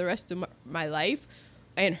of her for the rest of my life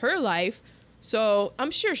and her life. So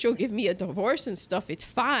I'm sure she'll give me a divorce and stuff. It's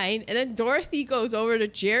fine. And then Dorothy goes over to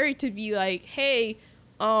Jerry to be like, hey,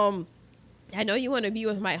 I know you want to be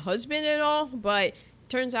with my husband and all, but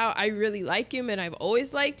turns out I really like him, and I've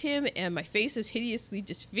always liked him, and my face is hideously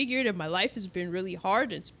disfigured, and my life has been really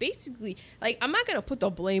hard. It's basically like, I'm not gonna put the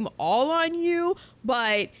blame all on you,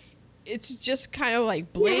 but it's just kind of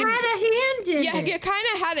like blame. You had a hand in it. Yeah, you kind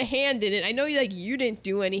of had a hand in it. I know you didn't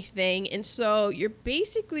do anything, and so you're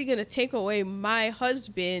basically gonna take away my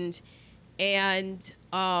husband, and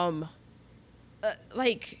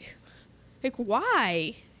like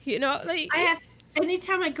why?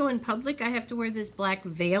 Anytime I go in public, I have to wear this black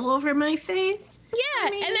veil over my face. Yeah,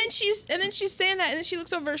 and then she's saying that, and then she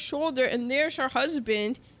looks over her shoulder, and there's her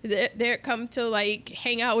husband. They're come to like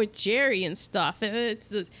hang out with Jerry and stuff, and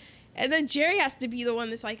then Jerry has to be the one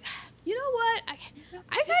that's like, you know what, I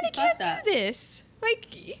kind of can't do this.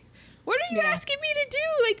 Like, what are you asking me to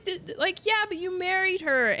do? Like, yeah, but you married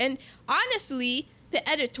her, and honestly, the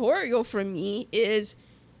editorial from me is,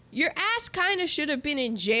 your ass kind of should have been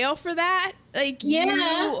in jail for that. Like, you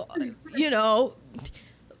know, I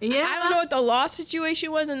don't know what the law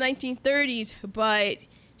situation was in 1930s, but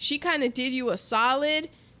she kind of did you a solid.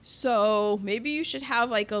 So maybe you should have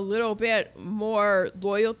like a little bit more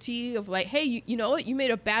loyalty of like, hey, you know what? You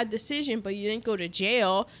made a bad decision, but you didn't go to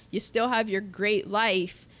jail. You still have your great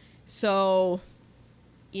life. So,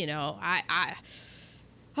 you know,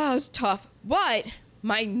 it was tough. But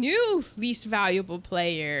my new least valuable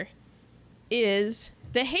player is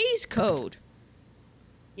the Hays Code.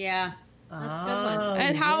 Yeah. That's a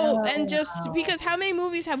good one. And just because how many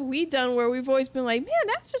movies have we done where we've always been like, man,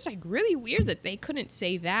 that's just like really weird that they couldn't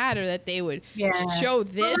say that, or that they would show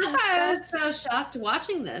this. Well, that's why I was so shocked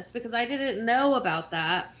watching this, because I didn't know about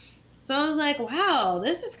that. So I was like, wow,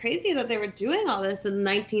 this is crazy that they were doing all this in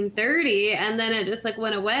 1930, and then it just like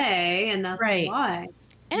went away, and that's why.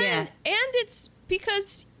 And it's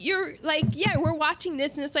because you're like, yeah, we're watching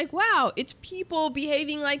this, and it's like, wow, it's people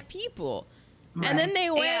behaving like people. Right. And then they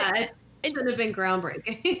went. Yeah, it should have been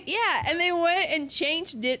groundbreaking. Yeah, and they went and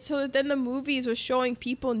changed it so that then the movies were showing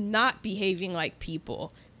people not behaving like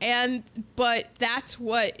people. But that's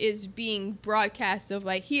what is being broadcast of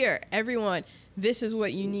like, here, everyone, this is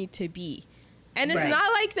what you need to be. And it's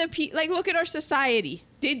not like like, look at our society.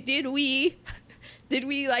 Did we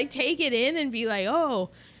like take it in and be like,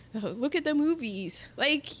 oh, look at the movies.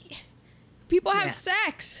 Like, people have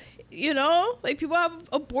sex, you know? Like, people have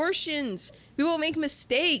abortions. People make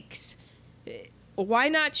mistakes. Why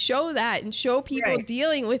not show that and show people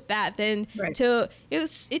dealing with that then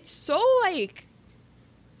it's so like,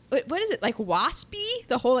 what is it, like waspy?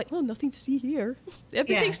 The whole like, well, nothing to see here.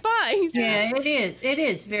 Everything's fine. Yeah, it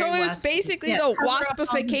is very so it was basically the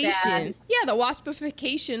waspification. The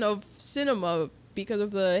waspification of cinema because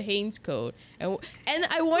of the Hays Code. And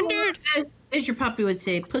I wondered, as your puppy would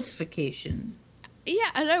say, pussification. Yeah,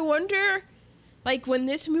 and I wonder, like, when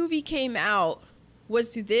this movie came out,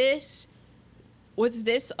 was this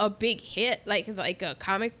a big hit, like a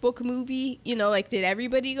comic book movie? You know, like, did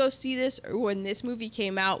everybody go see this? Or when this movie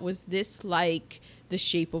came out, was this like The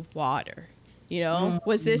Shape of Water? You know,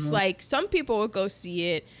 was this like, some people would go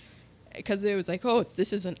see it because it was like, oh,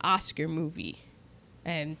 this is an Oscar movie,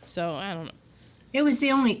 and so I don't know. It was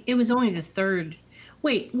only the third.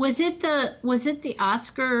 Wait, was it the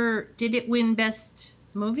Oscar? Did it win Best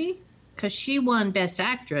Movie? Because she won Best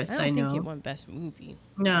Actress. I know. Think it won Best Movie.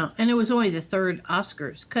 No, and it was only the third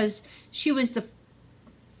Oscars because she was the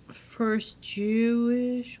first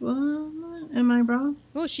Jewish woman. Am I wrong?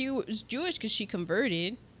 Well, she was Jewish because she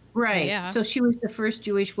converted. Right. So she was the first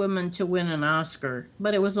Jewish woman to win an Oscar,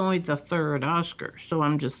 but it was only the third Oscar. So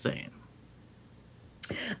I'm just saying.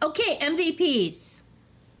 Okay, MVPs.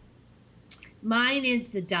 Mine is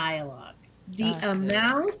the dialogue. The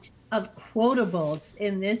amount of quotables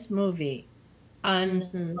in this movie,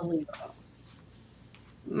 unbelievable.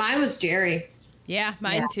 Mine was Jerry. Yeah,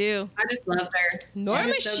 mine too. I just loved her.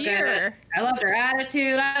 Norma Shearer. I loved her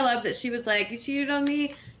attitude. I loved that she was like, you cheated on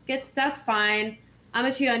me. That's fine. I'm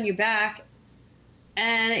gonna cheat on you back.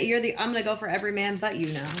 And I'm gonna go for every man but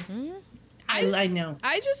you now. Mm-hmm. I know.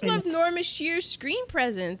 I just love Norma Shear's screen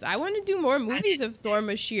presence. I want to do more movies of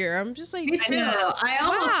Norma Shear. I'm just like, Me too. know. I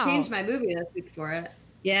almost Wow. changed my movie this week for it.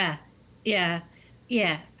 Yeah.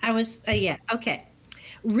 I was, yeah. Okay.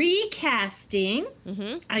 Recasting.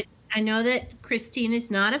 mm-hmm. I know that Christine is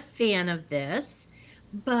not a fan of this,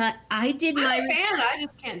 but I did I'm my. a fan. I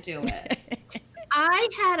just can't do it. I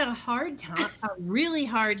had a hard time, a really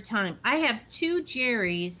hard time. I have two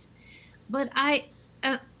Jerrys, but I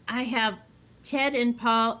have Ted and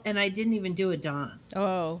Paul, and I didn't even do a Don.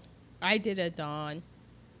 Oh, I did a Don.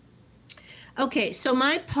 Okay, so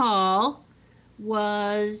my Paul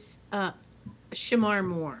was Shamar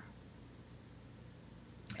Moore.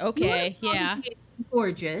 Okay, yeah.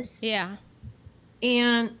 Gorgeous. Yeah.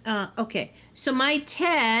 And okay, so my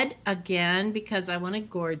Ted again, because I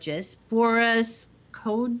wanted gorgeous, Boris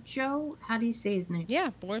Kojo. How do you say his name?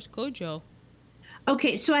 Yeah, Boris Kojo.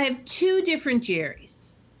 Okay, so I have two different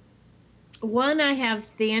Jerrys. One I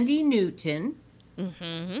have Thandie Newton,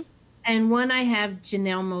 Mm-hmm. and one I have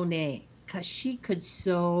Janelle Monáe, because she could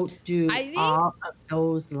so do I think all of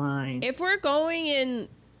those lines. If we're going in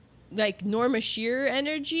like Norma Shear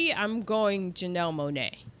energy, I'm going Janelle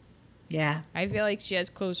Monáe. Yeah. I feel like she has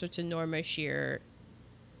closer to Norma Shear.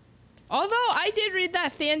 Although I did read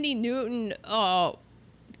that Thandie Newton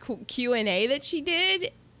Q&A that she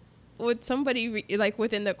did with somebody like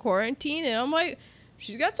within the quarantine, and I'm like,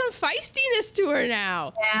 she's got some feistiness to her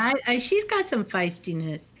now. Yeah, she's got some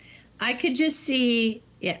feistiness. I could just see,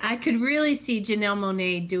 I could really see Janelle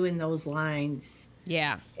Monáe doing those lines.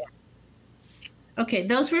 Yeah. Okay,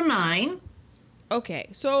 those were mine. Okay,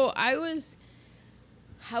 so I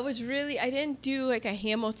didn't do like a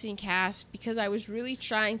Hamilton cast because I was really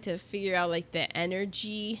trying to figure out like the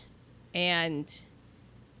energy and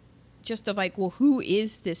just of like, well, who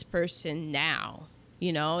is this person now?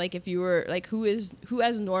 You know, like if you were like, who has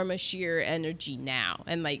Norma Shear energy now,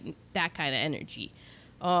 and like that kind of energy.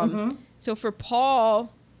 So for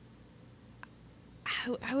Paul,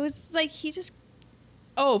 I was like,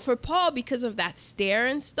 for Paul, because of that stare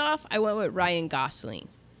and stuff, I went with Ryan Gosling.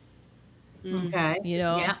 Okay. You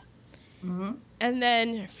know? Yeah. Mm-hmm. And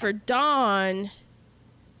then for Dawn,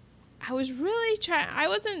 I was really I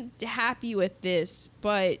wasn't happy with this,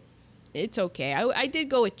 but it's okay. I did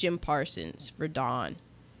go with Jim Parsons for Dawn.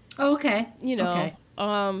 Okay. You know,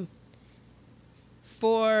 okay.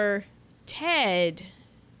 For Ted,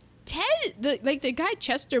 the guy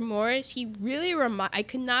Chester Morris, he really I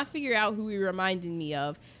could not figure out who he reminded me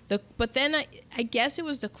of. But then I guess it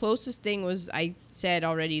was the closest thing was, I said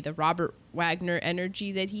already, the Robert Wagner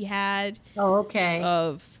energy that he had. Oh, okay.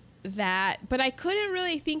 Of that, but I couldn't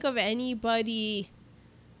really think of anybody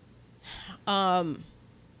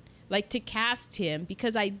like to cast him,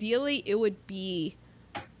 because ideally it would be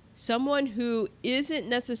someone who isn't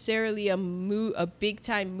necessarily a big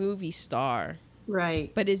time movie star,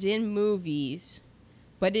 right, but is in movies,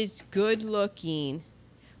 but is good looking.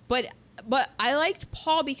 But I liked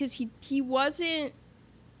Paul because he wasn't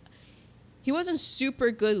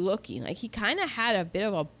super good looking. Like, he kind of had a bit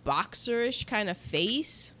of a boxerish kind of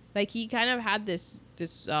face. Like, he kind of had this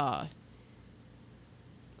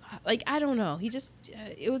like, I don't know. He just,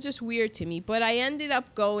 it was just weird to me. But I ended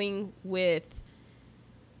up going with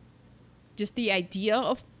just the idea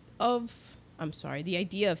of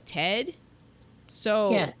Ted.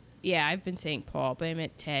 So, yes. Yeah, I've been saying Paul, but I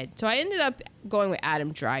meant Ted. So I ended up going with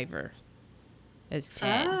Adam Driver as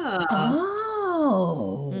Ted.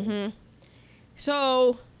 Oh. Mm-hmm.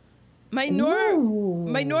 So my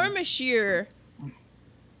Norma Shear,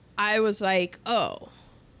 I was like, oh.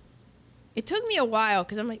 It took me a while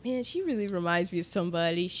because I'm like, man, she really reminds me of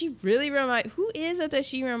somebody. Who is it that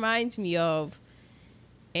she reminds me of?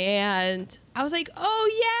 And I was like, oh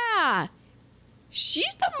yeah,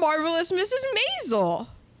 she's the marvelous Mrs. Maisel.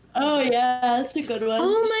 Oh yeah, that's a good one.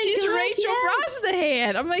 Oh my She's God, Rachel yes.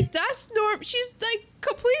 Brosnahan. I'm like, she's like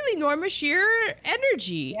completely Norma Shear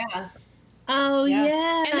energy. Yeah. Oh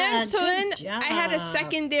yeah. And then Good I had a job.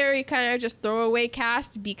 secondary kind of just throwaway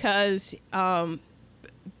cast because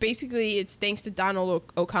basically it's thanks to Donald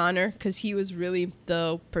O'Connor, because he was really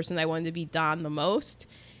the person I wanted to be Don the most.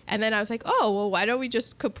 And then I was like, oh, well, why don't we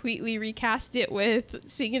just completely recast it with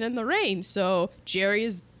Singing in the Rain? So Jerry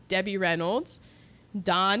is Debbie Reynolds,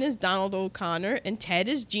 Don is Donald O'Connor, and Ted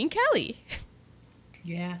is Gene Kelly.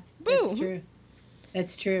 Yeah. Boom. That's true.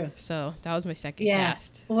 That's true. So that was my second Yeah.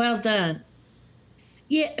 cast. Well done.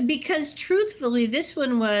 Yeah, because truthfully,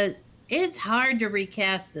 it's hard to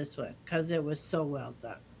recast this one because it was so well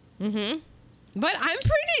done. Mm-hmm. But I'm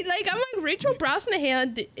like Rachel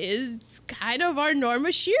Brosnahan is kind of our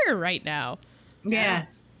Norma Shear right now. Yeah,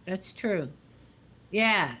 that's true.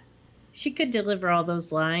 Yeah. She could deliver all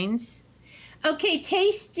those lines. Okay,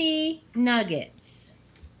 tasty nuggets.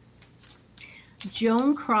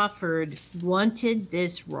 Joan Crawford wanted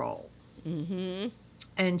this role. Mm-hmm.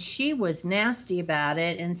 And she was nasty about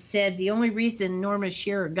it and said the only reason Norma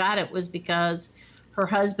Shearer got it was because her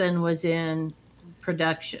husband was in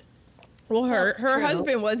production. Well, her That's true.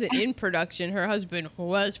 husband wasn't in production. Her husband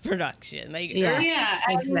was production. Like, Yeah. Yeah,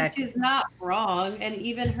 I exactly. mean, she's not wrong. And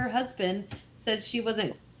even her husband said she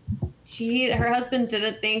wasn't. Her husband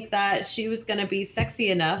didn't think that she was going to be sexy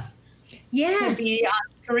enough to Yes. be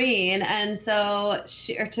on screen, and so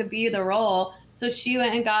or to be the role. So she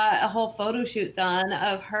went and got a whole photo shoot done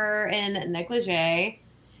of her in negligee,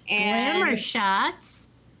 Glamour and shots.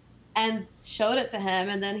 showed it to him,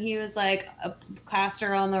 and then he was like, cast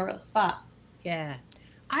her on the spot. Yeah.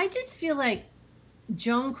 I just feel like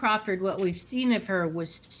Joan Crawford, what we've seen of her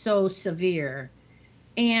was so severe.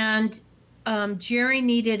 And Jerry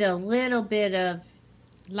needed a little bit of,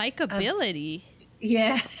 likability.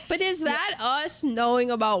 yes. But is that us knowing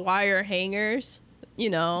about wire hangers? You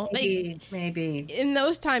know, maybe. in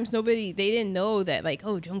those times, they didn't know that, like,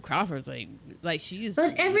 oh, Joan Crawford's like she's.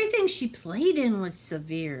 But everything she played in was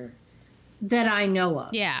severe that I know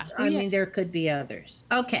of. Yeah. I mean, there could be others.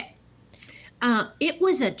 Okay. It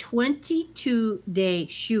was a 22-day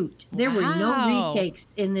shoot. There were no Wow. retakes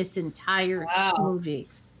in this entire Wow. movie.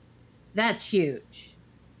 That's huge.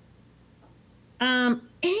 And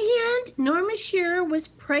Norma Shearer was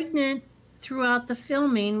pregnant throughout the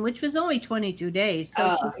filming, which was only 22 days.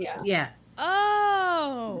 So yeah.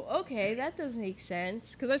 Oh, okay, that does make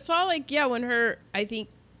sense. Because I saw, like, when I think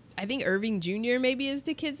Irving Jr. maybe is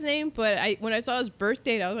the kid's name, but when I saw his birth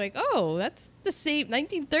date, I was like, oh, that's the same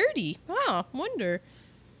 1930. Huh, wonder.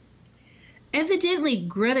 Evidently,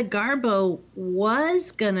 Greta Garbo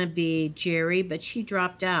was gonna be Jerry, but she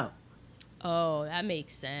dropped out. Oh, that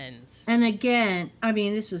makes sense. And again, I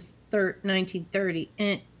mean, this was 1930,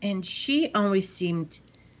 and she always seemed,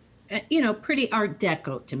 pretty Art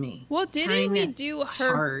Deco to me. Well, didn't we Kinda do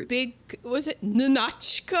her hard. big, was it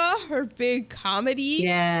Ninotchka, her big comedy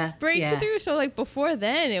Yeah, breakthrough? yeah. So, like, before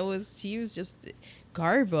then, she was just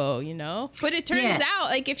Garbo, you know? But it turns Yes. out,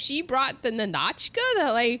 like, if she brought the Ninotchka,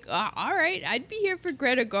 that, like, all right, I'd be here for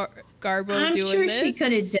Greta Garbo I'm doing sure this. she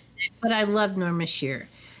could have done it, but I love Norma Shearer.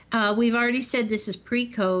 We've already said this is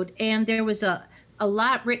pre-code, and there was a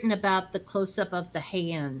lot written about the close-up of the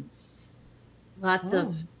hands. Lots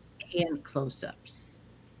of hand close-ups.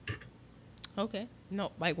 Okay.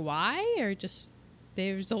 No, like, why? Or just,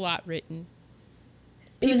 there's a lot written.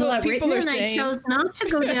 There was a lot people written, are and I saying- chose not to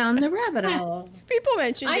go down the rabbit hole. People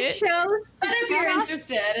mentioned I it. chose. But if you're to-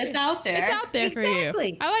 interested, it's out there. It's out there for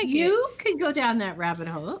Exactly. you. I like it. You could go down that rabbit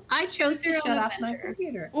hole. I chose Choose to your shut own off my adventure.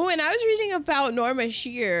 computer. When I was reading about Norma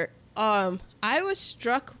Shearer, I was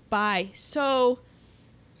struck by, so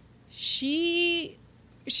she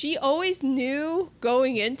always knew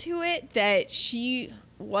going into it that she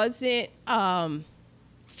wasn't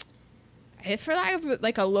for lack of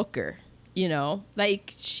like a looker, you know,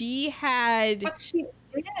 like she had. But she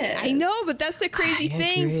is. I know, but that's the crazy I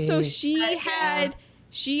thing. So agree. she had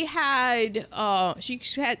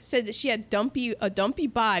said that she had a dumpy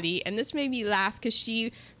body, and this made me laugh because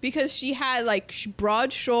she had like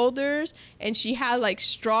broad shoulders and she had like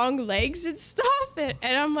strong legs and stuff, and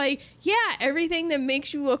I'm like, yeah, everything that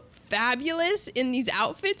makes you look fabulous in these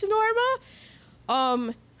outfits,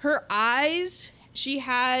 Norma. Her eyes, she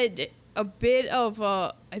had a bit of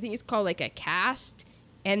I think it's called like a cast,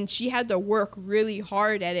 and she had to work really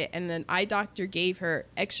hard at it, and an eye doctor gave her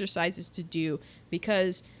exercises to do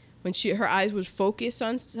because when her eyes would focus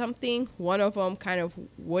on something, one of them kind of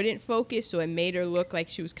wouldn't focus, so it made her look like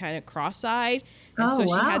she was kind of cross-eyed, and so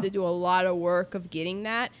she had to do a lot of work of getting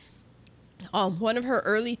that. One of her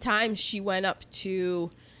early times, she went up to,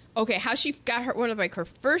 how she got one of like her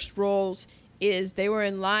first roles is they were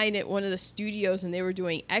in line at one of the studios and they were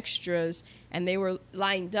doing extras, and they were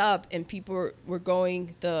lined up, and people were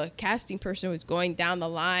going, the casting person was going down the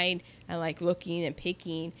line and like looking and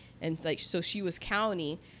picking, and like, so she was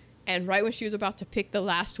counting, and right when she was about to pick the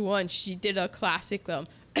last one, she did a classic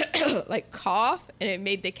like cough, and it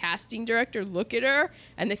made the casting director look at her,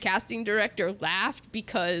 and the casting director laughed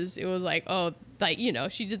because it was like, oh, like, you know,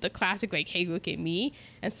 she did the classic like, hey, look at me,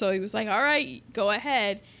 and so he was like, all right, go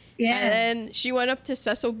ahead. Yeah. And then she went up to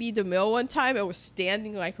Cecil B. DeMille one time and was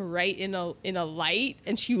standing like right in a light,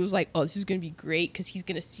 and she was like, "Oh, this is gonna be great because he's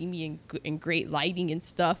gonna see me in great lighting and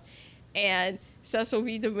stuff." And Cecil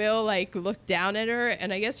B. DeMille like looked down at her,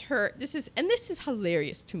 and I guess this is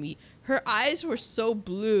hilarious to me. Her eyes were so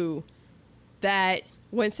blue that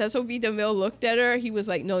when Cecil B. DeMille looked at her, he was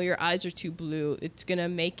like, no, your eyes are too blue. It's going to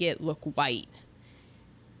make it look white.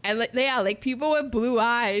 And like people with blue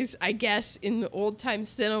eyes, I guess in the old time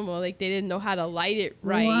cinema, like they didn't know how to light it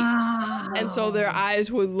right. Wow. And so their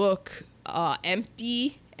eyes would look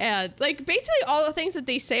empty. And like basically all the things that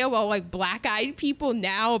they say about like black-eyed people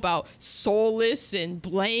now about soulless and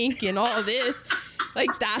blank and all of this, like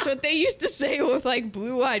that's what they used to say with like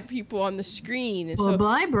blue-eyed people on the screen. And so,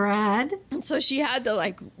 bye, Brad. and so she had to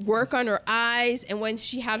like work on her eyes. And when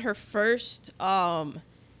she had her first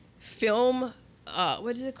film,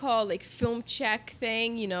 what is it called? Like film check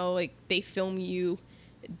thing, you know, like they film you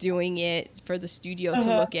doing it for the studio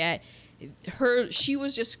to look at. She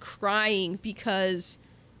was just crying because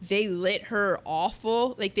they lit her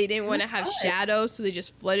awful. Like they didn't want to have shadows, so they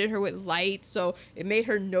just flooded her with light. So it made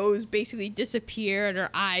her nose basically disappear and her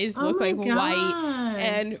eyes look like white.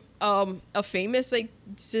 And a famous like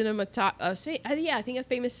I think a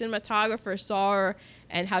famous cinematographer saw her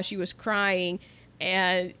and how she was crying.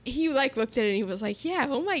 And he like looked at it and he was like, yeah,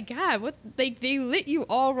 oh my God, what, like they lit you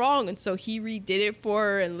all wrong. And so he redid it for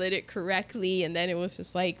her and lit it correctly. And then it was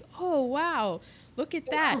just like, oh, wow, look at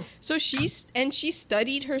that. So she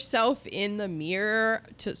studied herself in the mirror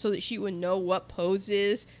so that she would know what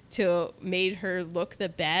poses to made her look the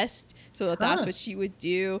best. So that's what she would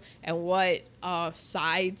do and what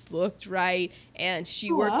sides looked right. And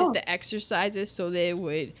she worked at the exercises so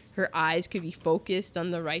that her eyes could be focused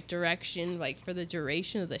on the right direction, like for the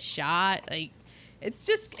duration of the shot. Like it's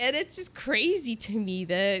just crazy to me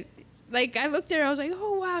that like I looked at her, I was like,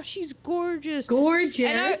 oh wow, she's gorgeous.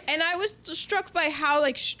 And I was struck by how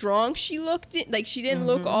like strong she looked. Like she didn't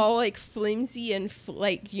look all like flimsy and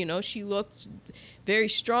like, you know, she looked very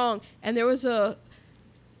strong. And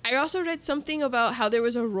I also read something about how there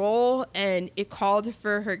was a role and it called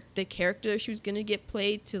for the character she was going to get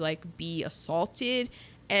played to like be assaulted.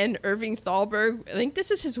 And Irving Thalberg, I think this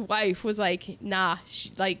is his wife, was like, nah,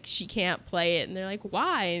 she can't play it. And they're like,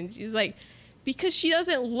 why? And she's like, because she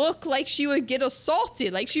doesn't look like she would get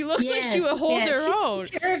assaulted. Like she looks like she would hold her own.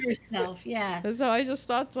 She care of herself, yeah. And so I just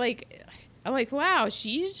thought I'm like, wow,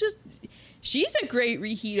 she's a great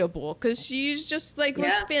reheatable because she's just like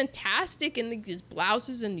looks fantastic in these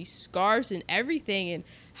blouses and these scarves and everything. And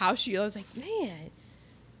how I was like, man.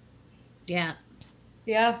 Yeah.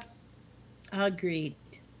 Yeah. Agreed.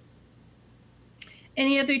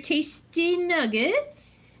 Any other tasty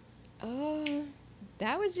nuggets?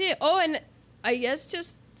 That was it. Oh, and I guess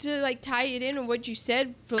just to like tie it in with what you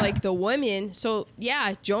said for like the women. So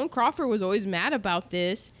yeah, Joan Crawford was always mad about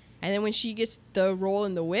this. And then when she gets the role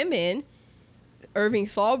in the women, Irving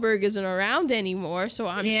Thalberg isn't around anymore. So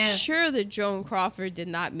I'm sure that Joan Crawford did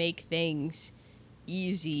not make things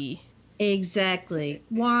easy. Exactly.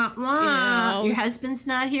 Wah, wah. You know? Your husband's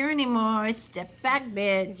not here anymore. Step back,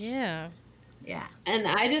 bitch. Yeah. Yeah. And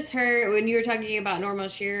I just heard when you were talking about Norma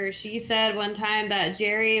Shearer, she said one time that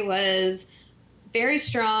Jerry was very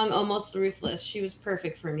strong, almost ruthless. She was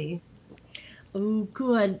perfect for me. Oh,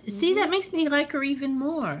 good. See, that makes me like her even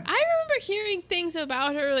more. I remember hearing things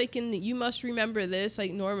about her, like in the You Must Remember This,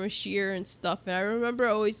 like Norma Shearer and stuff. And I remember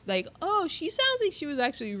always like, oh, she sounds like she was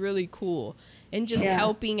actually really cool and just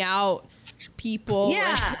helping out people.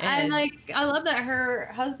 Yeah, and like I love that her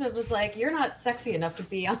husband was like, "You're not sexy enough to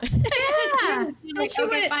be on." Yeah, like,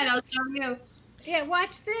 okay, fine, I'll show you. Yeah,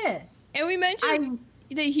 watch this. And we mentioned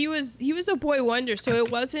that he was a boy wonder, so it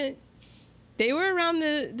wasn't. They were around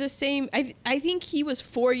the same. I think he was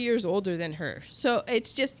 4 years older than her, so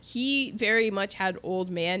it's just he very much had old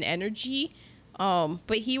man energy.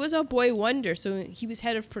 But he was a boy wonder, so he was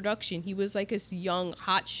head of production. He was like this young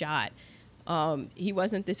hotshot. He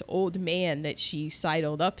wasn't this old man that she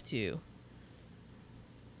sidled up to.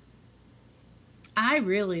 I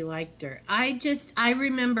really liked her. I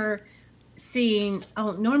remember seeing,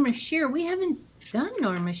 Norma Shearer. We haven't done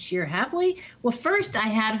Norma Shearer, have we? Well, first I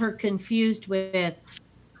had her confused with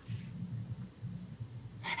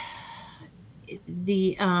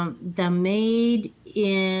the maid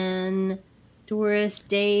in Doris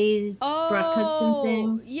Day's Brock Hudson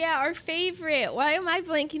thing. Yeah, our favorite. Why am I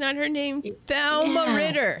blanking on her name? Thelma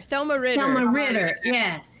Ritter. Thelma Ritter,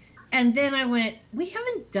 yeah. And then I went, we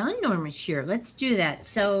haven't done Norma Shearer. Let's do that.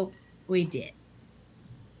 So we did.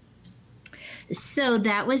 So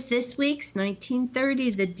that was this week's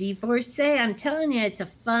 1930, The Divorcee. I'm telling you, it's a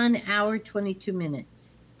fun hour, 22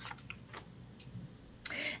 minutes.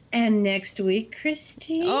 And next week,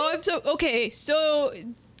 Christine. So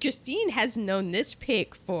Christine has known this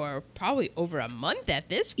pick for probably over a month at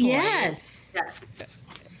this point. Yes.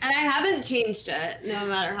 And I haven't changed it, no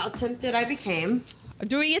matter how tempted I became.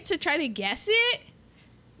 Do we get to try to guess it?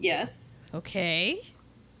 Yes. Okay.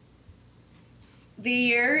 The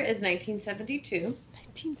year is 1972.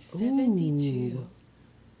 1972.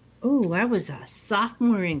 Oh, I was a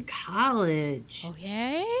sophomore in college. Oh,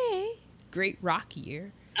 yay. Great rock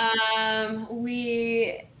year.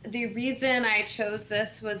 The reason I chose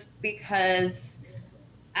this was because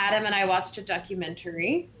Adam and I watched a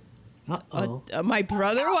documentary. Uh-oh. My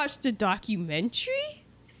brother watched a documentary?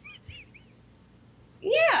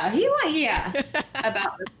 Yeah, about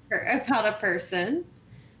about a person.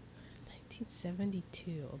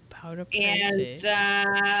 1972, about a person.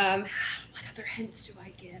 And what other hints do I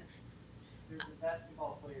give? There's a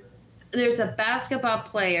basketball player. There's a basketball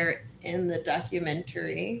player in the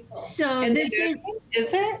documentary. So In the this is movie? Is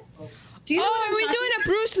there? Do you know Oh, what are I'm we talking doing a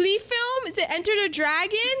Bruce Lee film? Is it Enter the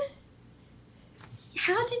Dragon?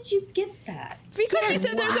 How did you get that? Because you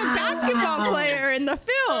said there's a basketball player in the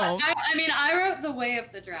film. I mean, I wrote The Way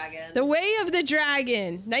of the Dragon. The Way of the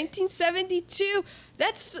Dragon, 1972.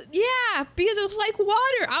 That's, yeah, because it was like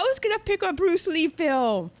water. I was going to pick a Bruce Lee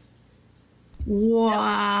film.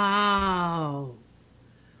 wow.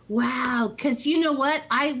 Wow, because you know what?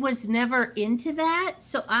 I was never into that,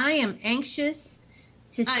 so I am anxious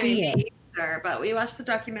to see it. Either, but we watched the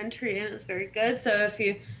documentary and it was very good. So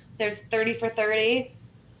there's 30 for 30.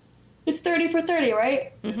 It's 30 for 30,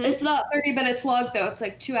 right? Mhm. It's not 30 minutes long though. It's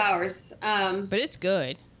like 2 hours. But it's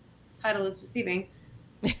good. Title is deceiving.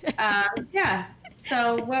 Yeah.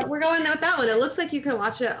 So we're going with that one. It looks like you can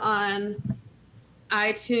watch it on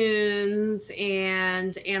iTunes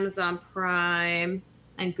and Amazon Prime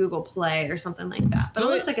and Google Play or something like that. But So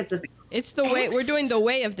it looks like it's It's the way, we're doing The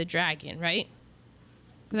Way of the Dragon, right?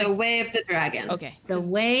 The Way of the Dragon. Okay. The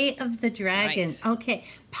Way of the Dragon. Right. Okay,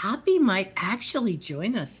 Poppy might actually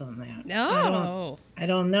join us on that. No. I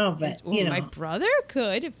don't know, but you know, My brother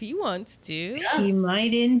could if he wants to. he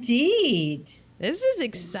might indeed. This is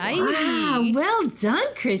exciting. Wow, well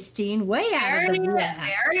done, Christine. Way out of the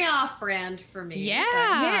Very off-brand for me. Yeah.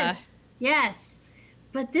 Yes, yes.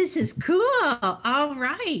 But this is cool. All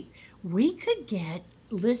right. We could get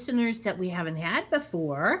listeners that we haven't had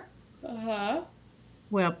before. Uh-huh.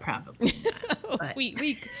 Well, probably not. But-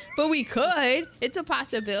 but we could. It's a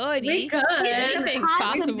possibility. We could. Anything's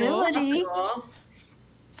possible. Possibility.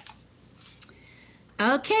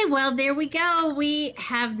 Okay, well, there we go. We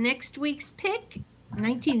have next week's pick,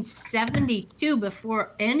 1972,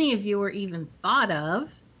 before any of you were even thought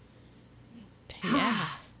of. Yeah.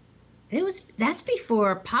 That's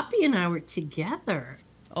before Poppy and I were together.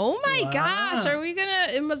 Oh my Wow. gosh.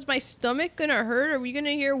 Was my stomach gonna hurt? Are we gonna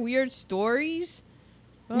hear weird stories?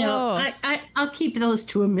 No, I'll keep those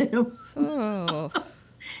to a minimum. Oh.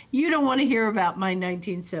 You don't want to hear about my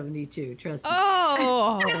 1972, trust me.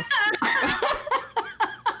 Oh.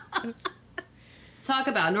 Talk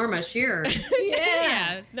about Norma Shearer.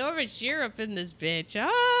 Yeah. Norma Shearer up in this bitch.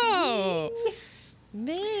 Oh.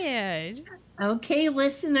 Man. Okay,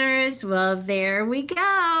 listeners, well, there we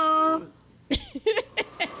go.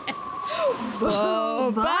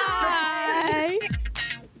 Bye.